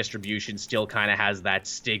still kind of has that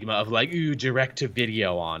stigma of direct to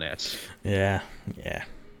video on it. Yeah.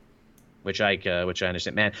 Which I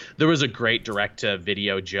understand. Man, there was a great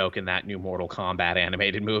direct-to-video joke in that new Mortal Kombat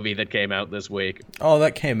animated movie that came out this week. Oh,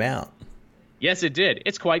 that came out? Yes, it did.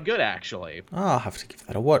 It's quite good, actually. Oh, I'll have to give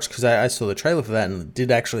that a watch, because I saw the trailer for that, and it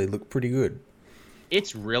did actually look pretty good.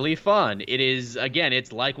 It's really fun. It is, again,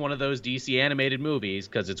 it's like one of those DC animated movies,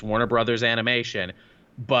 because it's Warner Brothers Animation,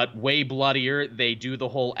 but way bloodier. They do the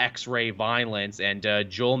whole X-ray violence, and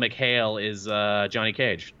Joel McHale is Johnny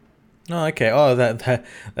Cage. Oh, okay. Oh,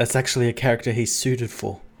 that's actually a character he's suited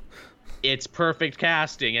for. It's perfect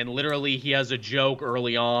casting, and literally he has a joke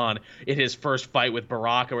early on in his first fight with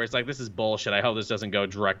Baraka where it's this is bullshit. I hope this doesn't go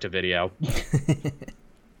direct to video.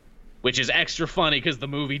 Which is extra funny because the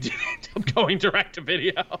movie did end up going direct to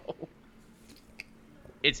video.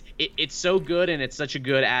 It's so good, and it's such a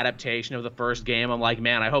good adaptation of the first game. I'm like,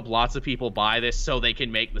 man, I hope lots of people buy this so they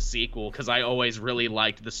can make the sequel, because I always really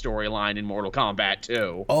liked the storyline in Mortal Kombat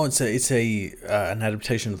 2. Oh, it's an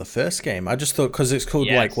adaptation of the first game. I just thought, because it's called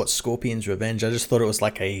like what, Scorpion's Revenge. I just thought it was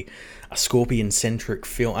like a Scorpion centric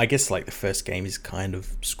film. I guess like the first game is kind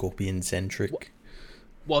of Scorpion centric.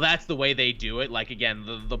 Well, that's the way they do it. Like, again,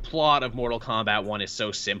 the plot of Mortal Kombat 1 is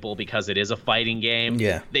so simple because it is a fighting game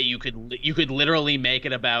that you could literally make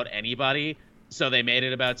it about anybody. So they made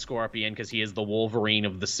it about Scorpion because he is the Wolverine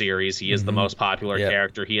of the series. He is the most popular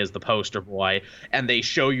character. He is the poster boy. And they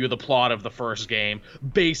show you the plot of the first game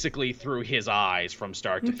basically through his eyes from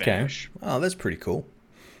start to finish. Oh, that's pretty cool.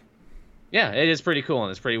 Yeah, it is pretty cool,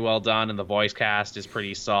 and it's pretty well done, and the voice cast is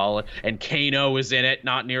pretty solid. And Kano is in it,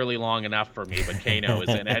 not nearly long enough for me, but Kano is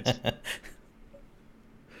in it.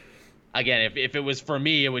 Again, if it was for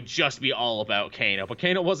me, it would just be all about Kano. But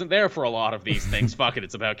Kano wasn't there for a lot of these things. Fuck it,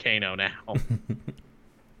 it's about Kano now.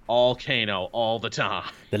 All Kano, all the time.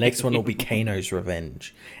 The next one will be Kano's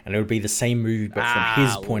Revenge, and it would be the same movie, but from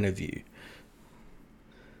his point of view.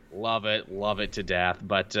 Love it to death.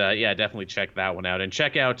 But yeah, definitely check that one out. And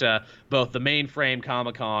check out both the Mainframe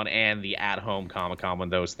Comic-Con and the At-Home Comic-Con when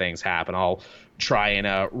those things happen. I'll try and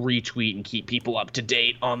retweet and keep people up to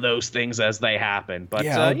date on those things as they happen. But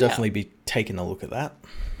yeah, I'll definitely be taking a look at that.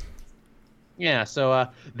 Yeah, so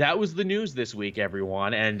that was the news this week,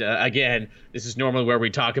 everyone. And again, this is normally where we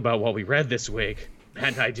talk about what we read this week.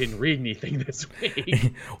 And I didn't read anything this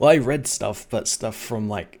week. Well, I read stuff, but stuff from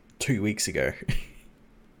like 2 weeks ago.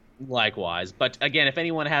 Likewise. But again, if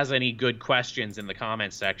anyone has any good questions in the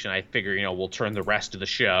comments section, I figure, we'll turn the rest of the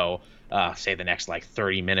show, say the next like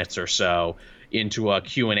 30 minutes or so, into a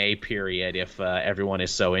Q&A period if everyone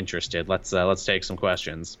is so interested. Let's take some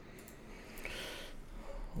questions.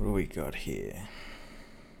 What do we got here?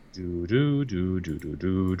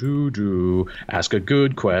 Ask a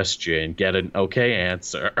good question, get an okay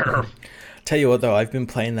answer. Tell you what though, I've been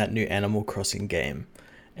playing that new Animal Crossing game.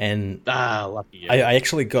 And lucky you. I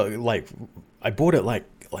actually got I bought it like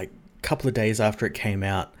a couple of days after it came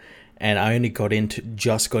out, and I only got into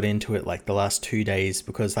it like the last 2 days,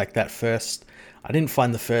 because like I didn't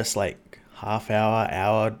find the first like half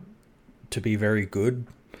hour to be very good.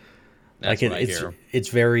 That's like it's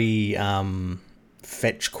very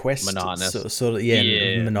fetch quest monotonous, sort of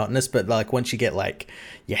monotonous. But like once you get like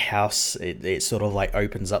your house, it sort of like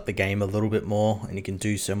opens up the game a little bit more, and you can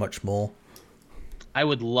do so much more. I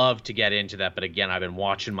would love to get into that, but again, I've been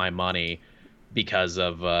watching my money because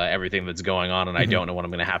of everything that's going on, and I don't know when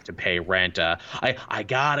I'm going to have to pay rent. I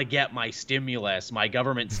gotta get my stimulus. My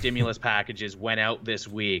government stimulus packages went out this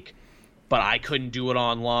week, but I couldn't do it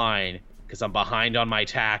online because I'm behind on my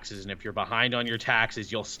taxes. And if you're behind on your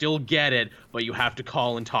taxes, you'll still get it, but you have to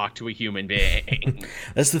call and talk to a human being.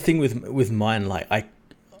 That's the thing with mine. Like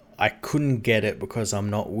I couldn't get it because I'm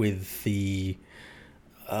not with the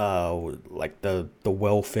like the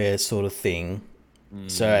welfare sort of thing.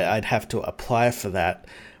 So I'd have to apply for that,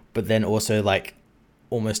 but then also like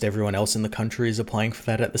almost everyone else in the country is applying for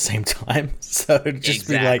that at the same time. So it'd just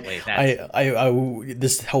be like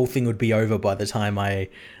this whole thing would be over by the time I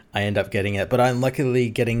end up getting it. But I'm luckily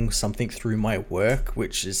getting something through my work,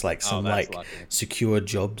 which is like some like secure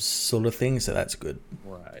jobs sort of thing. So that's good.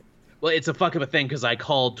 Right. Well, it's a fuck of a thing because I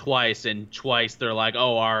called twice, and twice they're like,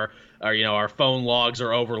 "Oh, our phone logs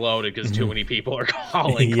are overloaded because too many people are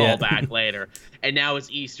calling. Call back later." And now it's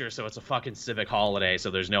Easter, so it's a fucking civic holiday, so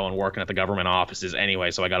there's no one working at the government offices anyway.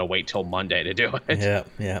 So I got to wait till Monday to do it.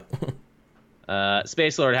 Yeah.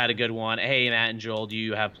 Space Lord had a good one. Hey, Matt and Joel, do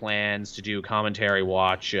you have plans to do commentary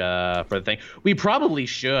watch for the thing? We probably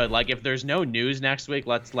should. Like, if there's no news next week,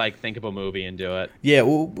 let's like think of a movie and do it. Yeah,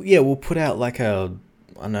 we'll put out like a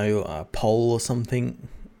poll or something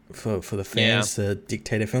for the fans to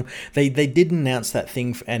dictate a film. They did announce that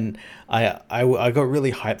thing, and I got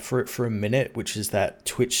really hyped for it for a minute, which is that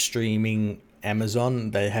Twitch streaming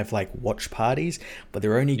Amazon. They have like watch parties, but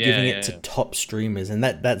they're only giving it to top streamers, and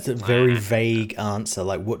that's a very vague answer.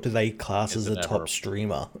 Like, what do they class as a top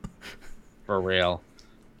streamer? For real.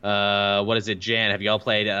 What is it, Jan? Have y'all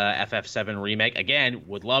played FF7 Remake? Again,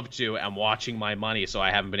 would love to. I'm watching my money, so I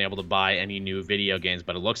haven't been able to buy any new video games,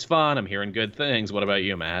 but it looks fun. I'm hearing good things. What about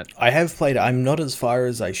you, Matt? I have played it. I'm not as far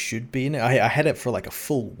as I should be in it. I had it for like a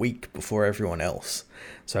full week before everyone else.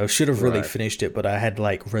 So I should have really finished it, but I had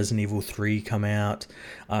like Resident Evil 3 come out.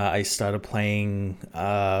 I started playing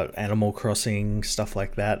Animal Crossing, stuff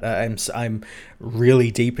like that. I'm really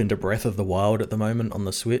deep into Breath of the Wild at the moment on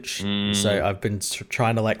the Switch. So I've been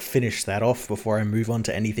trying to like finish that off before I move on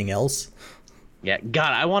to anything else. Yeah,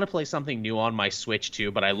 God, I want to play something new on my Switch too,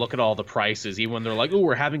 but I look at all the prices, even when they're like, "Oh,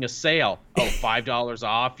 we're having a sale." Oh, $5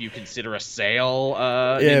 off. You consider a sale,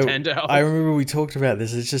 Yeah, I Nintendo? remember we talked about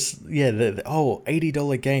this. It's just, yeah, oh,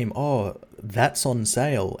 $80 game. Oh, that's on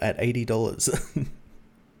sale at $80.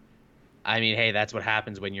 I mean, hey, that's what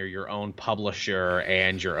happens when you're your own publisher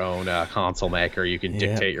and your own console maker. You can Yep.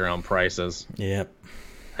 dictate your own prices. Yep.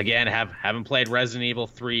 Again, haven't played Resident Evil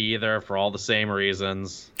 3 either for all the same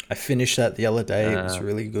reasons. I finished that the other day. It was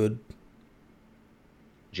really good.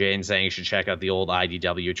 Jane saying you should check out the old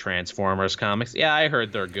IDW Transformers comics. Yeah, I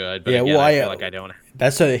heard they're good, but Yeah, again, well, I feel like I don't.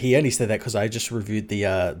 That's he only said that because I just reviewed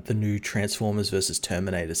the new Transformers versus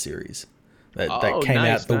Terminator series that came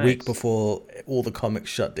out the week before all the comics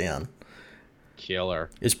shut down. Killer.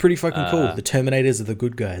 It's pretty fucking cool. The Terminators are the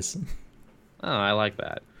good guys. Oh, I like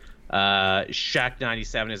that.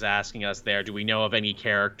 Shaq97 is asking us there, do we know of any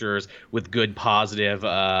characters with good positive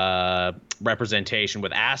representation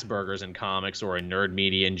with Asperger's in comics or in nerd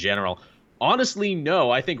media in general? Honestly, no.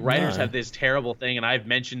 I think writers have this terrible thing, and I've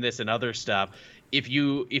mentioned this in other stuff. If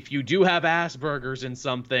you do have Asperger's in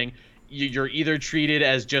something, you're either treated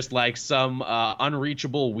as just like some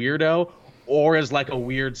unreachable weirdo or as like a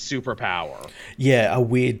weird superpower. Yeah, a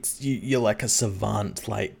weird... You're like a savant,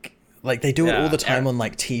 like they do it all the time on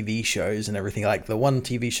like TV shows and everything. Like the one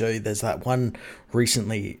TV show, there's that one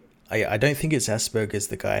recently. I don't think it's Asperger's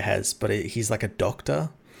the guy has, but he's like a doctor,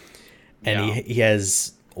 and he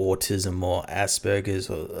has autism or Asperger's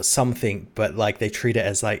or something. But like they treat it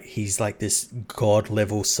as like he's like this god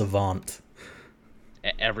level savant.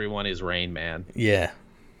 Everyone is Rain Man. Yeah.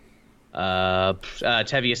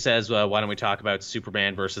 Tevia says, why don't we talk about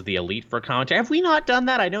Superman versus the Elite for commentary? Have we not done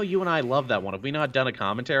that? I know you and I love that one. Have we not done a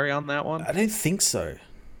commentary on that one? I don't think so.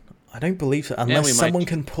 I don't believe so. Unless someone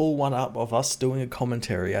can pull one up of us doing a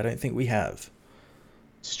commentary. I don't think we have.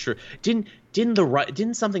 It's true. Didn't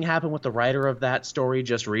something happen with the writer of that story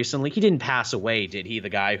just recently? He didn't pass away, did he? The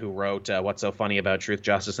guy who wrote What's So Funny About Truth,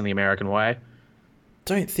 Justice, and the American Way?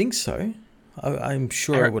 Don't think so. I'm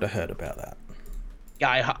sure I would have heard about that.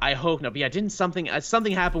 Yeah, I hope not. But yeah, didn't something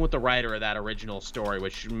happen with the writer of that original story,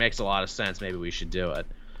 which makes a lot of sense. Maybe we should do it.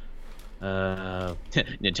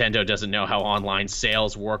 Nintendo doesn't know how online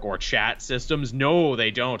sales work or chat systems. No, they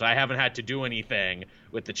don't. I haven't had to do anything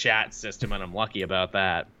with the chat system, and I'm lucky about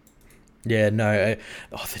that. Yeah, no.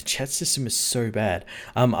 The chat system is so bad.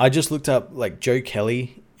 I just looked up, like, Joe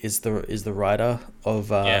Kelly is the writer of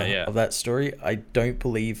that story. I don't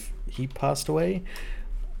believe he passed away.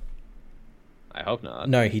 I hope not.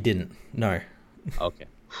 No, he didn't. No. Okay.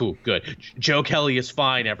 Whew, good. Joe Kelly is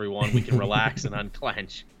fine, everyone. We can relax and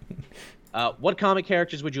unclench. What comic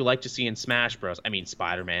characters would you like to see in Smash Bros? I mean,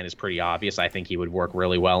 Spider-Man is pretty obvious. I think he would work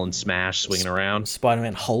really well in Smash, swinging around.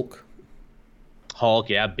 Spider-Man, Hulk. Hulk,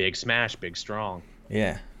 yeah. Big Smash, big strong.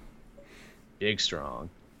 Yeah. Big strong.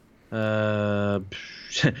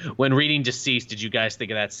 When reading Deceased, did you guys think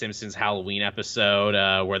of that Simpsons Halloween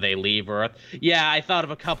episode where they leave Earth? Yeah, I thought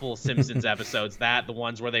of a couple Simpsons episodes. The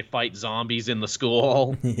ones where they fight zombies in the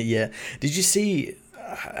school. Yeah. Did you see?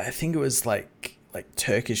 I think it was like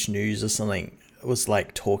Turkish news or something. It was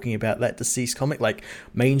like talking about that Deceased comic. Like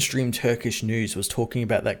mainstream Turkish news was talking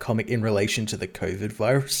about that comic in relation to the COVID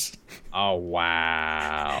virus. Oh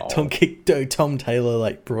wow! Tom Taylor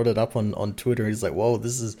like brought it up on Twitter. He's like, "Whoa,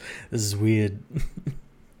 this is weird."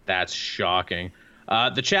 That's shocking.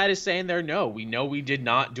 The chat is saying there, no, we know we did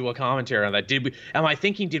not do a commentary on that. Did we? Am I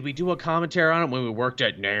thinking, did we do a commentary on it when we worked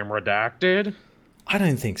at Name Redacted? I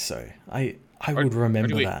don't think so. I would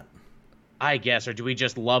remember that. I guess, or do we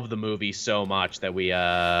just love the movie so much that we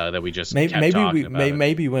just kept maybe talking about it?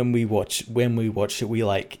 Maybe when we watched it, we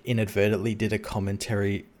like inadvertently did a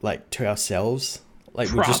commentary like to ourselves,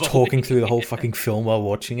 like we're just talking through the whole fucking film while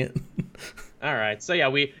watching it. All right, so yeah,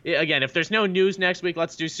 again, if there's no news next week,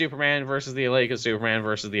 let's do Superman versus the Elite, because Superman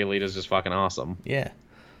versus the Elite is just fucking awesome. Yeah,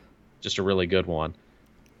 just a really good one.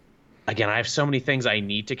 Again, I have so many things I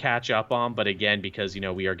need to catch up on, but again, because,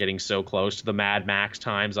 we are getting so close to the Mad Max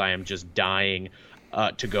times, I am just dying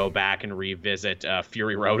to go back and revisit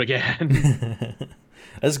Fury Road again.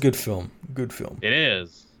 That's a good film. Good film. It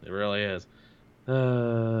is. It really is.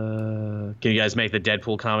 Can you guys make the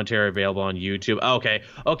Deadpool commentary available on YouTube?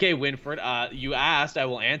 Okay, Winford. You asked. I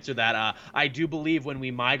will answer that. I do believe when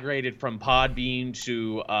we migrated from Podbean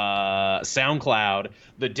to SoundCloud,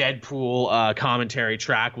 the Deadpool commentary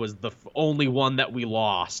track was the only one that we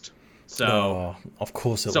lost. So, of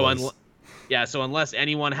course it was. So unless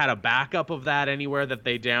anyone had a backup of that anywhere that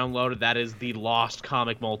they downloaded, that is the lost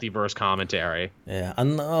comic multiverse commentary. Yeah,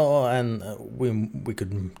 and we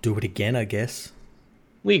could do it again, I guess.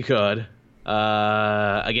 We could.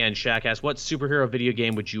 Again, Shaq asks, what superhero video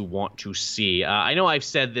game would you want to see? I know I've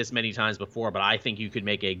said this many times before, but I think you could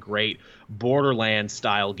make a great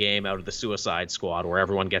Borderlands-style game out of the Suicide Squad, where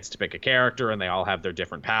everyone gets to pick a character and they all have their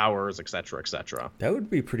different powers, etc., etc. That would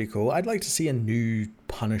be pretty cool. I'd like to see a new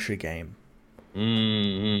Punisher game.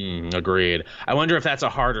 Agreed. I wonder if that's a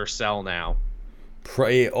harder sell now.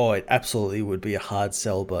 It absolutely would be a hard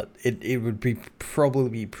sell, but it would be probably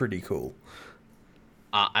be pretty cool.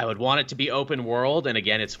 I would want it to be open world, and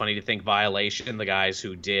again, it's funny to think Violation, the guys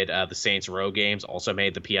who did the Saints Row games, also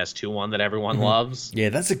made the PS2 one that everyone loves. Yeah,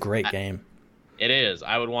 that's a great game. It is.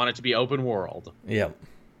 I would want it to be open world. Yep.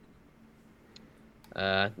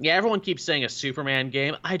 Yeah, everyone keeps saying a Superman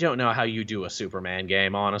game. I don't know how you do a Superman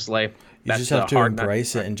game, honestly. You just have to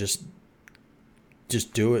embrace it and just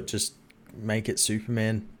do it. Just make it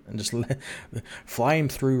Superman and just fly him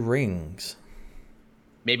through rings.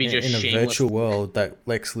 Maybe just in a virtual world that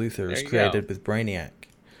Lex Luthor has created with Brainiac.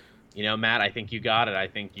 You know, Matt, I think you got it. I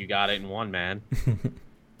think you got it in one, man.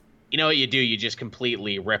 You know what you do? You just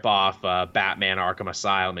completely rip off Batman Arkham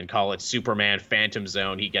Asylum and call it Superman Phantom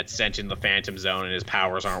Zone. He gets sent in the Phantom Zone and his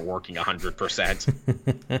powers aren't working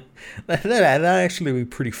 100%. That'd actually be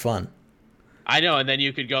pretty fun. I know, and then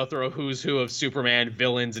you could go through a who's who of Superman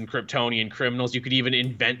villains and Kryptonian criminals. You could even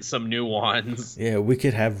invent some new ones. Yeah, we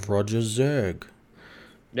could have Roger Zurg.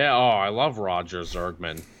 Yeah, I love Roger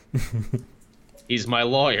Zurgman. He's my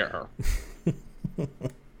lawyer.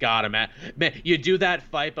 Got him, man. You do that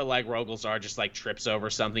fight, but like Rogolzar just like trips over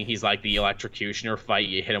something. He's like the electrocutioner fight.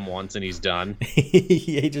 You hit him once and he's done.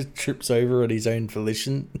 He just trips over at his own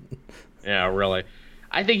volition. Yeah, really.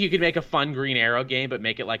 I think you could make a fun Green Arrow game, but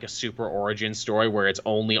make it like a super origin story where it's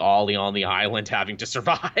only Ollie on the island having to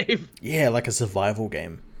survive. Yeah, like a survival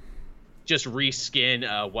game. Just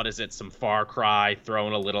reskin, what is it, some Far Cry, throw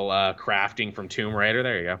in a little crafting from Tomb Raider.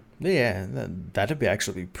 There you go. Yeah, that'd be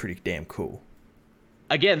actually pretty damn cool.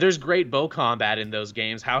 Again, there's great bow combat in those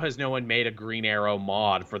games. How has no one made a Green Arrow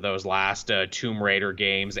mod for those last Tomb Raider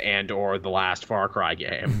games and or the last Far Cry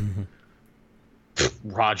game?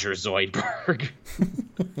 Roger Zoidberg.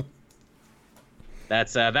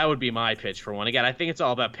 That would be my pitch for one. Again, I think it's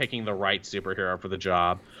all about picking the right superhero for the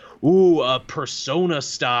job. Ooh, a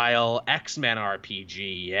Persona-style X-Men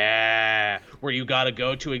RPG, yeah, where you gotta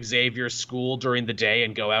go to Xavier's school during the day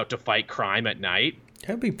and go out to fight crime at night.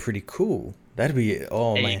 That'd be pretty cool. That'd be,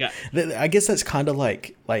 man. I guess that's kind of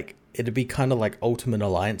like it'd be kind of like Ultimate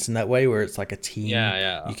Alliance in that way, where it's like a team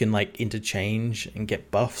you can like interchange and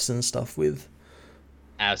get buffs and stuff with.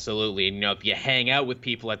 Absolutely. And, if you hang out with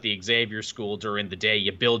people at the Xavier School during the day,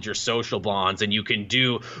 you build your social bonds, and you can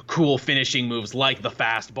do cool finishing moves like the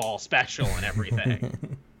fastball special and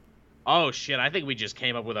everything. Oh, shit, I think we just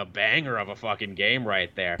came up with a banger of a fucking game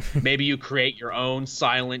right there. Maybe you create your own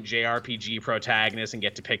silent JRPG protagonist and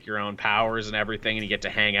get to pick your own powers and everything, and you get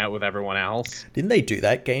to hang out with everyone else. Didn't they do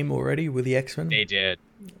that game already with the X-Men? They did.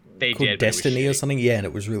 They called did. Destiny or something? Yeah, and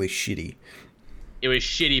it was really shitty. It was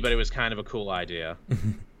shitty, but it was kind of a cool idea.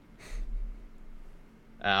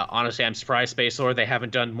 Honestly, I'm surprised, Space Lord, they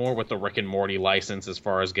haven't done more with the Rick and Morty license as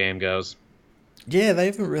far as game goes. Yeah, they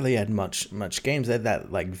haven't really had much games. They had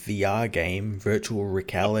that like VR game, virtual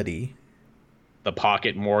reality. The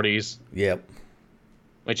Pocket Mortys. Yep.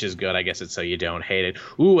 Which is good. I guess it's so you don't hate it.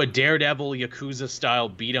 Ooh, a Daredevil Yakuza-style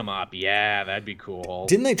beat-em-up. Yeah, that'd be cool.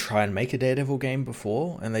 Didn't they try and make a Daredevil game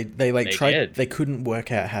before? And they tried. Did. They couldn't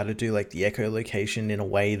work out how to do like the echolocation in a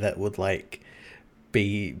way that would like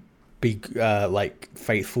be like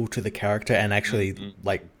faithful to the character and actually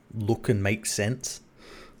like look and make sense.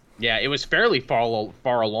 Yeah, it was fairly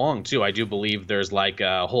far along too. I do believe there's like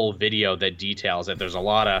a whole video that details it. There's a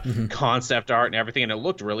lot of concept art and everything, and it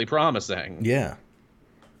looked really promising. Yeah.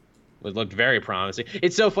 It looked very promising.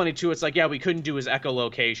 It's so funny, too. It's like, yeah, we couldn't do his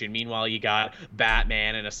echolocation. Meanwhile, you got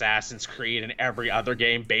Batman and Assassin's Creed and every other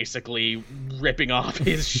game basically ripping off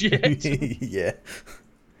his shit. Yeah.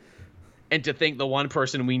 And to think the one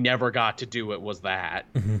person we never got to do it was that.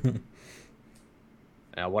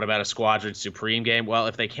 What about a Squadron Supreme game? Well,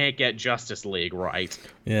 if they can't get Justice League right.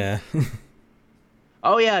 Yeah.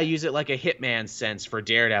 Oh, yeah, use it like a Hitman sense for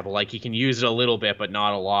Daredevil. Like, he can use it a little bit, but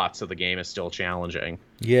not a lot, so the game is still challenging.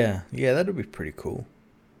 Yeah, that'd be pretty cool.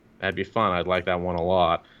 That'd be fun. I'd like that one a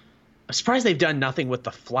lot. I'm surprised they've done nothing with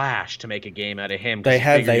the Flash to make a game out of him. They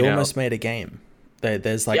have. They almost made a game.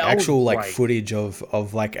 There's like actual footage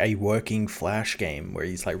of like a working Flash game where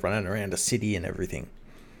he's like running around a city and everything.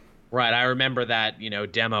 Right, I remember that,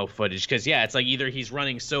 demo footage, because, yeah, it's like either he's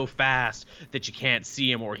running so fast that you can't see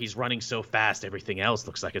him, or he's running so fast everything else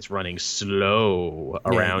looks like it's running slow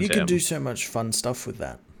around him. You can do so much fun stuff with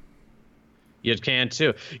that. You can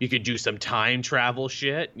too. You could do some time travel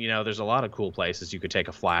shit. You know, there's a lot of cool places you could take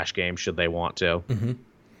a Flash game should they want to. Mm-hmm.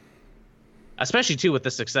 Especially too with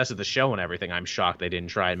the success of the show and everything. I'm shocked they didn't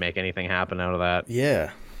try and make anything happen out of that.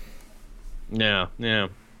 Yeah. Yeah.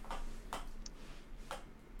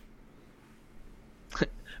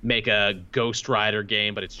 Make a Ghost Rider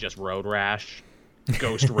game, but it's just Road Rash.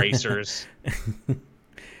 Ghost Racers.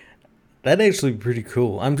 That'd actually be pretty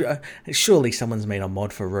cool. Surely someone's made a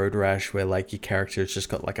mod for Road Rash where like your character's just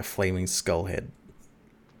got like a flaming skull head.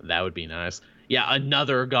 That would be nice. Yeah,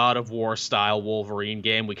 another God of War style Wolverine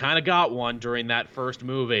game. We kind of got one during that first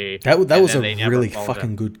movie. That was a really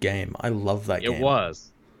fucking good game. I love that game. It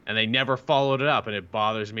was. And they never followed it up, and it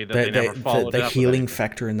bothers me that they never followed it up. The healing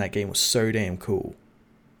factor in that game was so damn cool.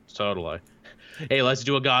 Totally. Hey, let's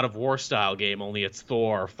do a God of War style game, only it's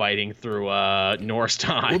Thor fighting through Norse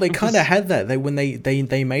time. Well, they kind of had that. When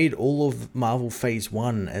they made all of Marvel Phase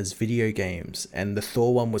 1 as video games, and the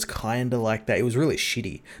Thor one was kind of like that. It was really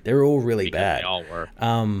shitty. They were all really bad. They all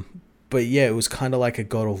were. But yeah, it was kind of like a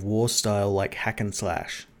God of War style, like hack and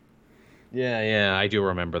slash. Yeah, I do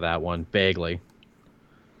remember that one, vaguely.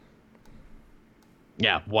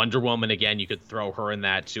 Yeah, Wonder Woman, again, you could throw her in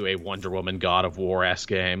that to a Wonder Woman God of War-esque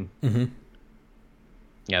game. Mm-hmm.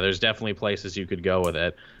 Yeah, there's definitely places you could go with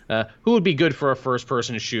it. Who would be good for a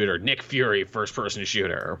first-person shooter? Nick Fury, first-person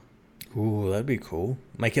shooter. Ooh, that'd be cool.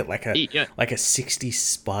 Make it like a 60s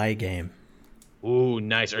spy game. Ooh,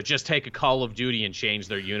 nice. Or just take a Call of Duty and change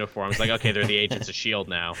their uniforms. Like, okay, they're the Agents of S.H.I.E.L.D.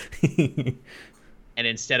 now. And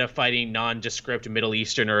instead of fighting nondescript Middle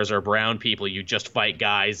Easterners or brown people, you just fight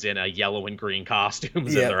guys in yellow and green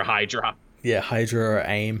costumes and they're Hydra. Yeah, Hydra or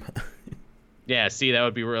AIM. Yeah, see, that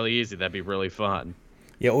would be really easy. That'd be really fun.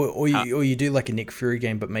 Yeah, or you do like a Nick Fury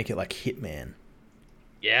game, but make it like Hitman.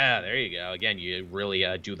 Yeah, there you go. Again, you really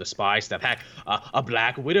do the spy stuff. Heck, a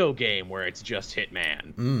Black Widow game where it's just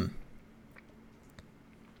Hitman.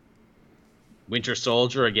 Winter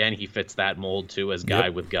Soldier, again, he fits that mold too as guy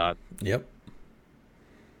with gun. Yep.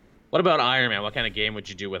 What about Iron Man? What kind of game would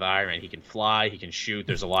you do with Iron Man? He can fly, he can shoot,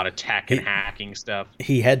 there's a lot of tech and hacking stuff.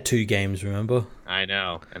 He had 2 games, remember? I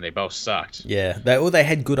know, and they both sucked. Yeah, they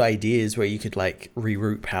had good ideas where you could like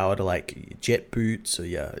reroute power to like jet boots or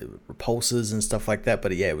repulsors and stuff like that.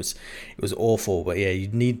 But yeah, it was awful. But yeah,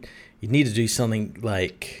 you'd need to do something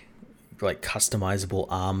like customizable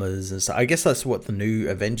armors and stuff. I guess that's what the new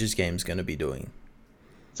Avengers game's going to be doing.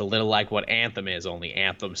 It's a little like what Anthem is, only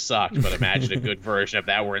Anthem sucked. But imagine a good version of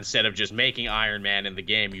that where instead of just making Iron Man in the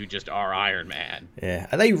game, you just are Iron Man. Yeah.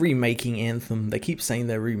 Are they remaking Anthem? They keep saying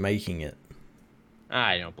they're remaking it.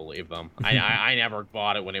 I don't believe them. I never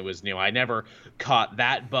bought it when it was new. I never caught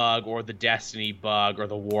that bug or the Destiny bug or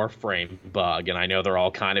the Warframe bug, and I know they're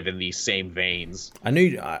all kind of in these same veins.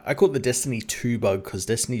 I caught the Destiny 2 bug because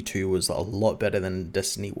Destiny 2 was a lot better than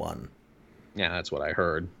Destiny 1. Yeah, that's what I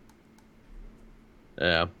heard.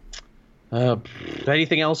 Yeah.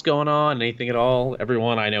 Anything else going on? Anything at all?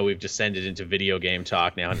 Everyone, I know we've descended into video game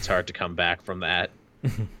talk now, and it's hard to come back from that.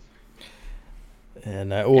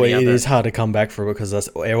 And it is hard to come back from it because that's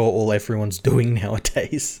all everyone's doing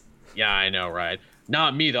nowadays. Yeah, I know, right?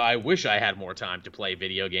 Not me, though. I wish I had more time to play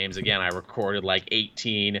video games. Again, I recorded like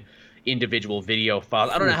 18 individual video files.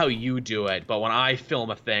 I don't know how you do it, but when I film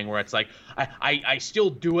a thing where it's like, I still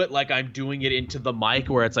do it like I'm doing it into the mic,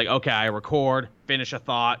 where it's like, okay, I record, finish a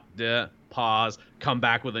thought, pause, come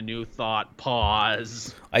back with a new thought,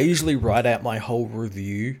 pause. I usually write out my whole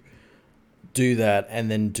review, do that, and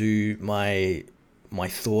then do my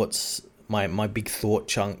thoughts, my big thought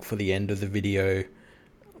chunk for the end of the video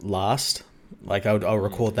last. Like I'll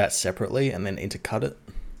record that separately and then intercut it.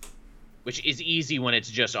 Which is easy when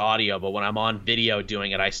it's just audio, but when I'm on video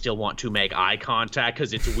doing it, I still want to make eye contact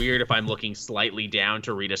because it's weird if I'm looking slightly down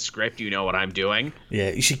to read a script. You know what I'm doing?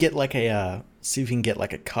 Yeah, you should get like see if you can get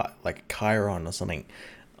like a chyron or something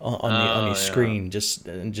on your screen, just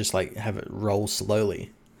like have it roll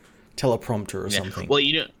slowly, teleprompter or something. Well,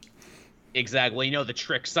 exactly. You know the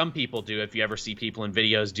trick some people do. If you ever see people in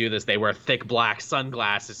videos do this, they wear thick black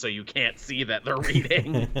sunglasses so you can't see that they're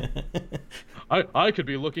reading. I could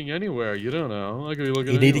be looking anywhere. You don't know. I could be looking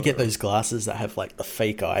anywhere. You need to get those glasses that have like the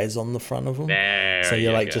fake eyes on the front of them. So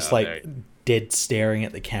you're like just like dead staring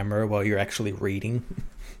at the camera while you're actually reading.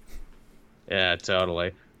 Yeah,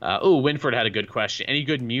 totally. Winford had a good question. Any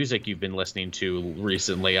good music you've been listening to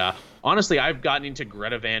recently? Honestly, I've gotten into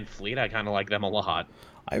Greta Van Fleet. I kind of like them a lot.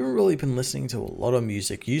 I haven't really been listening to a lot of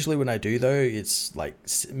music. Usually when I do, though, it's like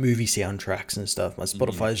movie soundtracks and stuff. My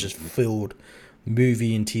Spotify is just filled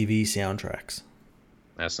movie and TV soundtracks.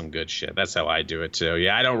 That's some good shit. That's how I do it, too.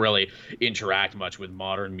 Yeah, I don't really interact much with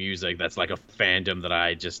modern music. That's like a fandom that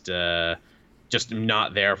I just just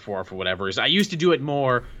not there for whatever reason. I used to do it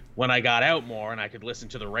more when I got out more and I could listen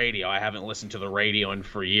to the radio. I haven't listened to the radio in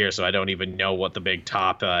for years, so I don't even know what the big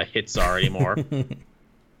top hits are anymore.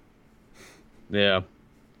 Yeah.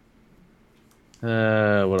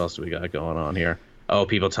 What else do we got going on here? Oh,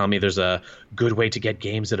 people tell me there's a good way to get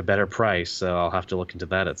games at a better price, so I'll have to look into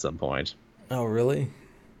that at some point. Oh, really?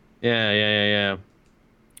 Yeah.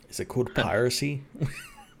 Is it called piracy?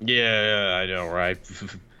 Yeah, I know, right?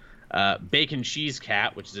 Bacon Cheese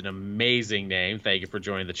Cat, which is an amazing name. Thank you for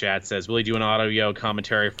joining the chat. Says, will he do an audio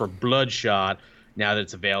commentary for Bloodshot now that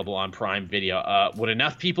it's available on Prime Video? Would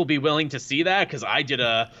enough people be willing to see that? Because I did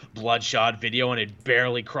a Bloodshot video and it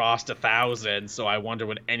barely crossed 1,000. So I wonder,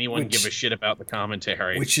 would anyone give a shit about the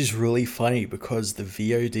commentary? Which is really funny because the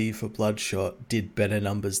VOD for Bloodshot did better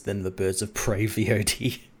numbers than the Birds of Prey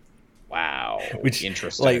VOD. Wow. Which,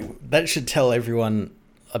 interesting. Like, that should tell everyone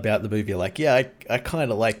about the movie. Like, yeah, I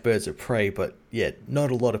kind of like Birds of Prey, but yeah,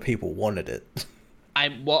 not a lot of people wanted it.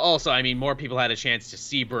 More people had a chance to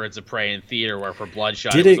see Birds of Prey in theater, where for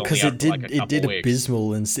Bloodshot did it because it did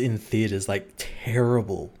abysmal in theaters, like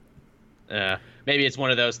terrible. Maybe it's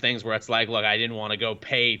one of those things where it's like, look, I didn't want to go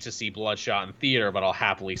pay to see Bloodshot in theater, but I'll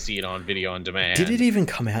happily see it on video on demand. Did it even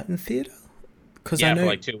come out in theater? Because I know, for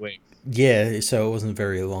like 2 weeks. Yeah, so it wasn't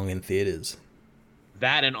very long in theaters.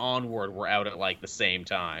 That and Onward were out at like the same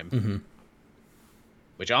time. Mm-hmm.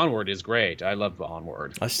 Which Onward is great. I love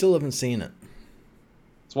Onward. I still haven't seen it.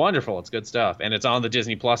 It's wonderful. It's good stuff. And it's on the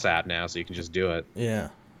Disney Plus app now, so you can just do it. Yeah.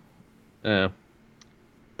 But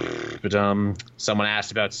someone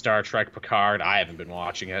asked about Star Trek Picard. I haven't been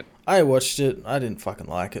watching it. I watched it. I didn't fucking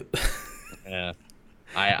like it. Yeah.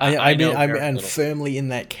 I'm firmly in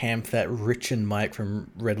that camp that Rich and Mike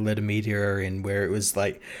from Red Letter Media are in, where it was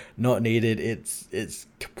like not needed. It's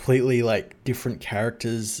completely like different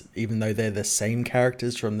characters, even though they're the same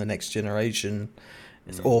characters from the Next Generation.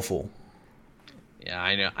 It's awful.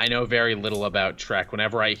 Yeah, I know very little about Trek.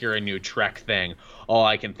 Whenever I hear a new Trek thing, all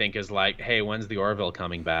I can think is like, hey, when's the Orville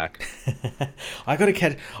coming back? I gotta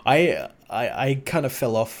catch. I kind of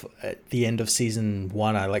fell off at the end of season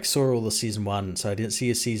 1. I like saw all the season 1, so I didn't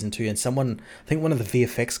see a season 2. And I think one of the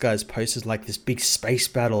VFX guys posted like this big space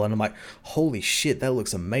battle, and I'm like, holy shit, that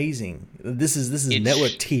looks amazing. This is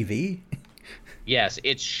network TV. Yes,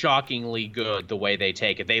 it's shockingly good the way they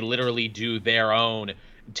take it. They literally do their own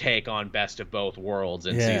take on Best of Both Worlds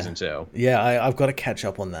in season 2. Yeah, I've got to catch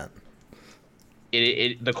up on that.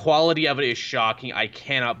 The quality of it is shocking. I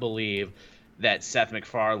cannot believe that Seth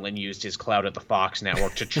MacFarlane used his clout at the Fox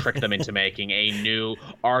network to trick them into making a new,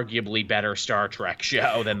 arguably better Star Trek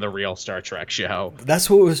show than the real Star Trek show. That's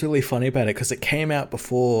what was really funny about it, because it came out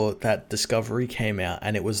before that Discovery came out,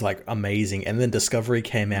 and it was like amazing. And then Discovery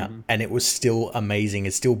came out, and it was still amazing.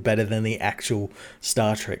 It's still better than the actual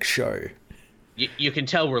Star Trek show. You can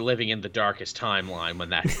tell we're living in the darkest timeline when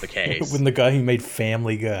that's the case. When the guy who made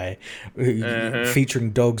Family Guy,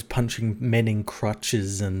 featuring dogs punching men in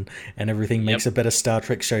crutches and everything, makes a better Star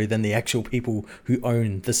Trek show than the actual people who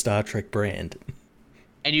own the Star Trek brand.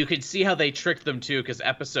 And you can see how they tricked them too, because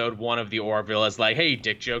episode 1 of the Orville is like, hey,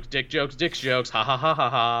 dick jokes, ha ha ha ha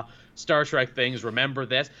ha. Star Trek things, remember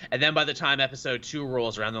this. And then by the time episode 2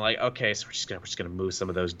 rolls around, they're like, okay, so we're just gonna move some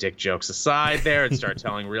of those dick jokes aside there and start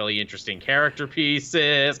telling really interesting character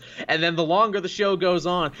pieces. And then the longer the show goes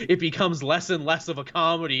on, it becomes less and less of a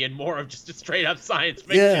comedy and more of just a straight up science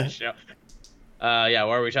fiction show. What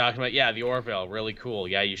are we talking about? Yeah, the Orville, really cool.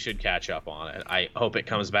 Yeah, you should catch up on it. I hope it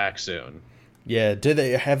comes back soon. Yeah,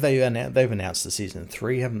 they've announced the season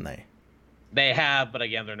 3, haven't they? They have, but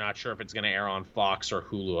again, they're not sure if it's going to air on Fox or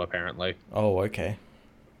Hulu, apparently. Oh, okay.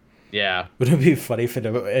 Yeah. Wouldn't it be funny if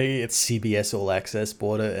it's CBS All Access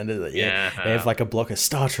bought it, and they have like a block of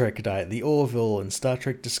Star Trek Diet, the Orville, and Star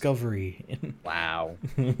Trek Discovery. Wow.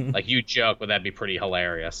 Like, you joke, but that'd be pretty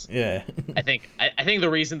hilarious. Yeah. I think the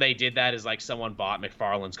reason they did that is like someone bought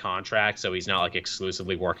McFarlane's contract, so he's not like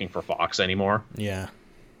exclusively working for Fox anymore. Yeah.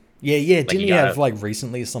 Yeah. Like, didn't he have like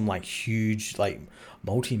recently some like huge like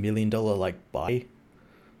multi-million-dollar like buy?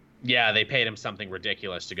 Yeah, they paid him something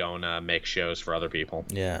ridiculous to go and make shows for other people.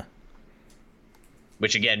 Yeah.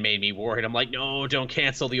 Which again made me worried. I'm like, no, don't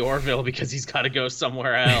cancel the Orville because he's got to go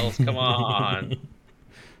somewhere else. Come on.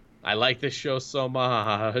 I like this show so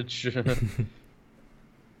much.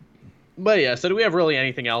 But yeah, so do we have really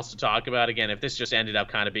anything else to talk about? Again, if this just ended up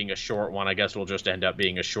kind of being a short one, I guess we'll just end up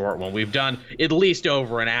being a short one. We've done at least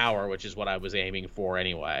over an hour, which is what I was aiming for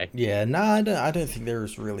anyway. Yeah, no, I don't think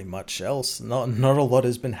there's really much else. Not a lot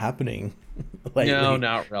has been happening lately. No,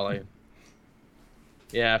 not really.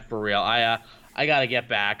 Yeah, for real. I I got to get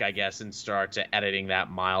back, I guess, and start editing that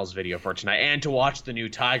Miles video for tonight, and to watch the new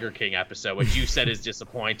Tiger King episode, which you said is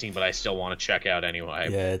disappointing, but I still want to check out anyway.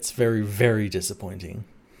 Yeah, it's very, very disappointing.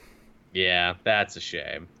 Yeah, that's a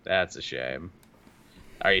shame. That's a shame.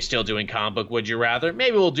 Are you still doing comic book Would You Rather?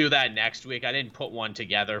 Maybe we'll do that next week. I didn't put one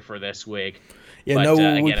together for this week. Yeah, but,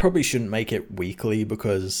 no, we probably shouldn't make it weekly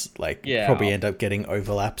because, probably end up getting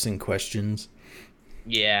overlaps in questions.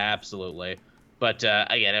 Yeah, absolutely. But,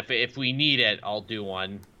 again, if we need it, I'll do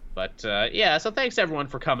one. But, so thanks, everyone,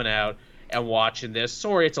 for coming out and watching this.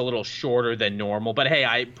 Sorry it's a little shorter than normal, but, hey,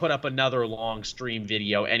 I put up another long stream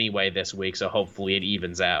video anyway this week, so hopefully it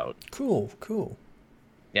evens out. Cool.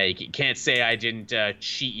 Yeah, you can't say I didn't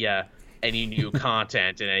cheat you any new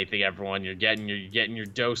content and anything, everyone. You're getting your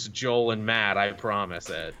dose of Joel and Matt, I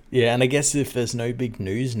promise it. Yeah, and I guess if there's no big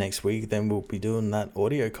news next week, then we'll be doing that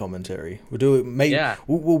audio commentary. We'll do it maybe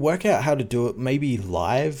we'll work out how to do it maybe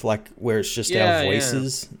live, where it's just our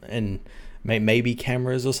voices and maybe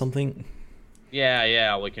cameras or something.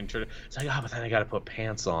 Yeah, we can turn. It's but then I gotta put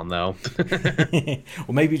pants on though.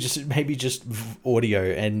 Well, maybe just audio,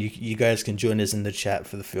 and you guys can join us in the chat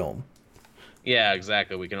for the film. Yeah,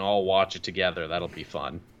 exactly. We can all watch it together. That'll be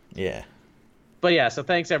fun. Yeah. But yeah, so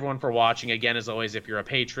thanks everyone for watching. Again, as always, if you're a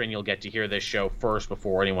patron, you'll get to hear this show first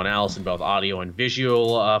before anyone else in both audio and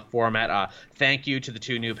visual format. Thank you to the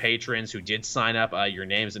 2 new patrons who did sign up. Your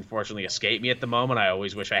names unfortunately escape me at the moment. I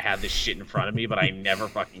always wish I had this shit in front of me, but I never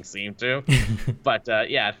fucking seem to. But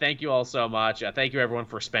thank you all so much. Thank you everyone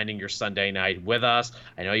for spending your Sunday night with us.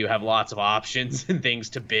 I know you have lots of options and things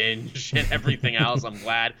to binge and everything else. I'm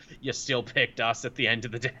glad you still picked us at the end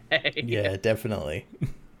of the day. Yeah, definitely.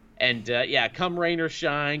 And, come rain or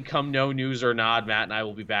shine, come no news or not, Matt and I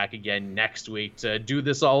will be back again next week to do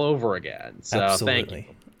this all over again. So Absolutely. Thank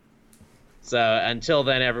you. So until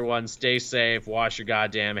then, everyone, stay safe, wash your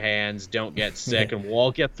goddamn hands, don't get sick, and we'll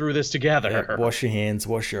all get through this together. Yeah, wash your hands,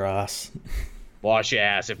 wash your ass. Wash your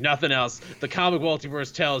ass. If nothing else, the Comic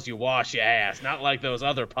Multiverse tells you wash your ass, not like those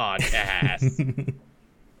other podcasts.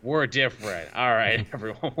 We're different. All right,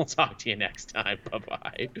 everyone, we'll talk to you next time.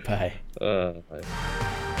 Bye-bye. Bye.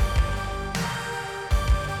 Bye.